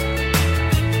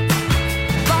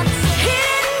 But he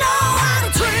didn't know how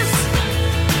to twist.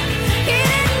 He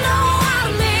didn't know how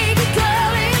to make a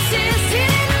girl insist. He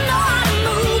didn't know how to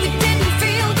move. He didn't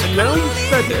feel the And now groove. you've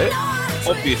said it,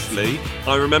 obviously,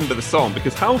 I remember the song,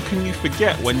 because how can you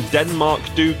forget when Denmark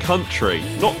do country?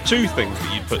 Not two things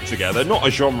that you'd put together, not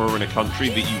a genre in a country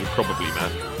that you would probably know.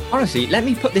 Honestly, let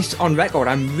me put this on record.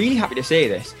 I'm really happy to say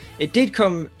this. It did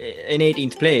come in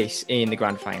 18th place in the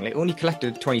grand final. It only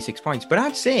collected 26 points. But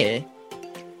I'd say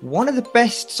one of the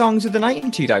best songs of the night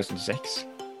in 2006.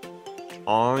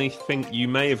 I think you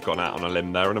may have gone out on a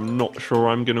limb there, and I'm not sure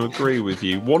I'm going to agree with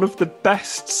you. One of the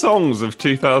best songs of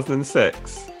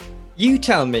 2006. You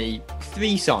tell me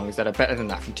 3 songs that are better than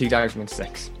that from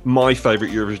 2006. My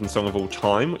favourite Eurovision song of all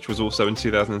time, which was also in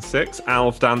 2006,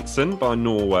 Alv Dansen by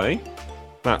Norway.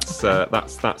 That's up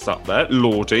there.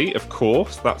 Lordi, of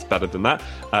course, that's better than that.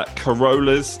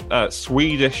 Carola's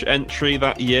Swedish entry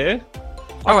that year.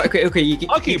 Oh, okay. You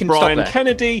can Brian stop there.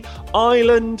 Kennedy,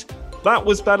 Ireland. That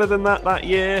was better than that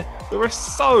year. There are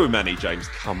so many, James.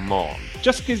 Come on.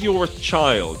 Just because you're a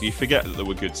child, you forget that there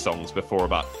were good songs before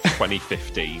about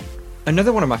 2015.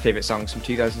 Another one of my favourite songs from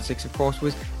 2006, of course,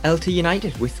 was LT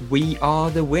United with We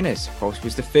Are the Winners. Of course,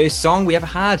 was the first song we ever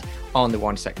had on the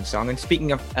 1 Second Song. And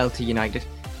speaking of LT United,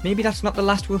 maybe that's not the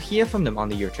last we'll hear from them on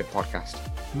the Eurotrip podcast.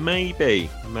 Maybe.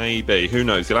 Who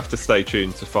knows? You'll have to stay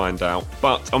tuned to find out.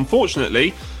 But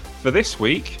unfortunately, for this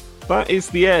week, That is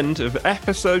the end of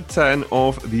episode 10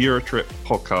 of the Eurotrip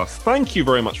podcast. Thank you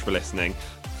very much for listening.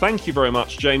 Thank you very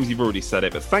much, James, you've already said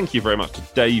it, but thank you very much to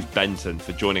Dave Benton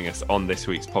for joining us on this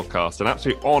week's podcast. An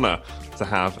absolute honour to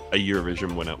have a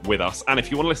Eurovision winner with us. And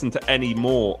if you want to listen to any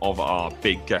more of our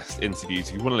big guest interviews,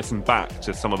 if you want to listen back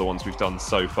to some of the ones we've done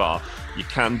so far, you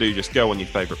can do. Just go on your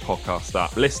favourite podcast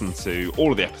app, listen to all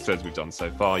of the episodes we've done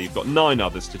so far. You've got 9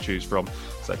 others to choose from,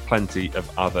 so plenty of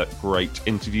other great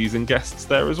interviews and guests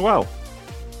there as well.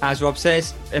 As Rob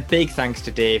says, a big thanks to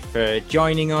Dave for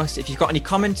joining us. If you've got any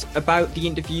comments about the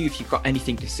interview, if you've got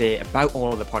anything to say about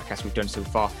all of the podcasts we've done so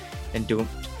far, then don't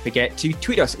forget to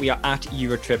tweet us. We are at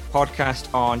Eurotrip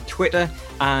Podcast on Twitter.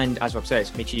 And as Rob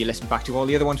says, make sure you listen back to all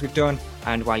the other ones we've done.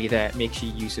 And while you're there, make sure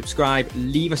you subscribe,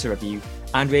 leave us a review,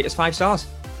 and rate us 5 stars.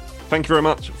 Thank you very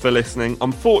much for listening.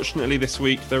 Unfortunately, this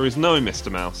week, there is no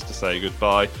Mr. Mouse to say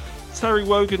goodbye. Terry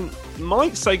Wogan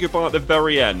might say goodbye at the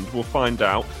very end. We'll find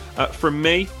out. From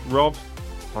me, Rob,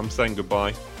 I'm saying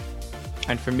goodbye.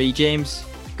 And from me, James,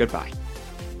 goodbye.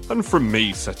 And from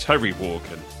me, Sir Terry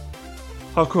Wogan,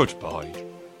 a goodbye.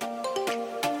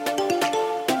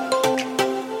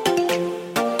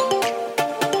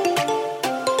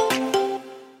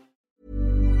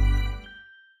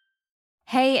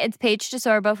 Hey, it's Paige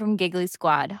DeSorbo from Giggly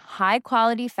Squad. High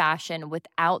quality fashion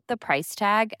without the price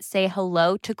tag. Say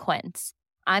hello to Quince.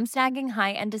 I'm snagging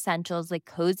high-end essentials like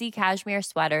cozy cashmere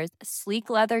sweaters, sleek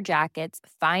leather jackets,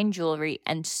 fine jewelry,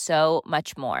 and so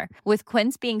much more. With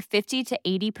Quince being 50 to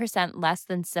 80% less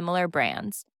than similar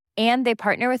brands. And they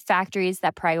partner with factories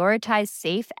that prioritize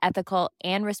safe, ethical,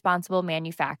 and responsible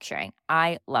manufacturing.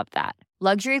 I love that.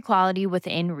 Luxury quality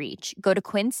within reach. Go to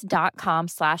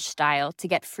quince.com/style to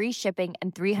get free shipping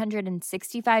and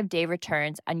 365-day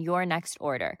returns on your next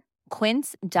order.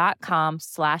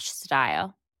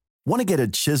 Quince.com/style. Want to get a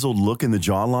chiseled look in the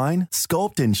jawline?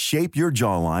 Sculpt and shape your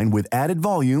jawline with added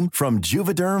volume from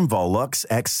Juvederm Volux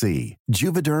XC.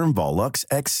 Juvederm Volux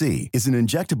XC is an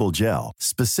injectable gel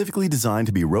specifically designed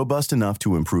to be robust enough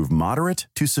to improve moderate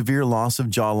to severe loss of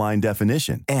jawline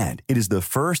definition. And it is the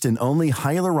first and only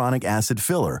hyaluronic acid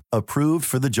filler approved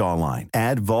for the jawline.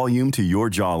 Add volume to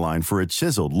your jawline for a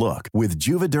chiseled look with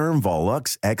Juvederm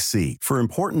Volux XC. For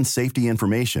important safety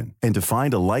information and to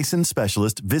find a licensed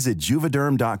specialist, visit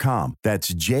juvederm.com.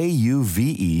 That's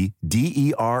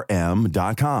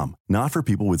JUVEDERM.com. Not for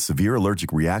people with severe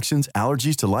allergic reactions,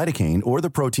 allergies to lidocaine, or the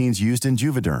proteins used in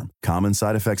Juvederm. Common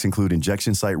side effects include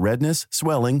injection site redness,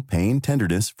 swelling, pain,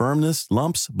 tenderness, firmness,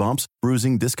 lumps, bumps,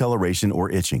 bruising, discoloration, or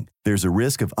itching. There's a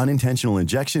risk of unintentional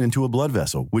injection into a blood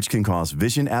vessel, which can cause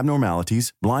vision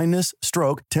abnormalities, blindness,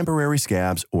 stroke, temporary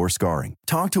scabs, or scarring.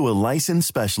 Talk to a licensed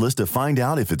specialist to find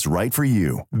out if it's right for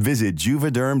you. Visit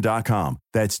Juvederm.com.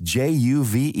 That's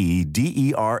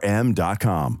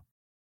JUVEDERM.com.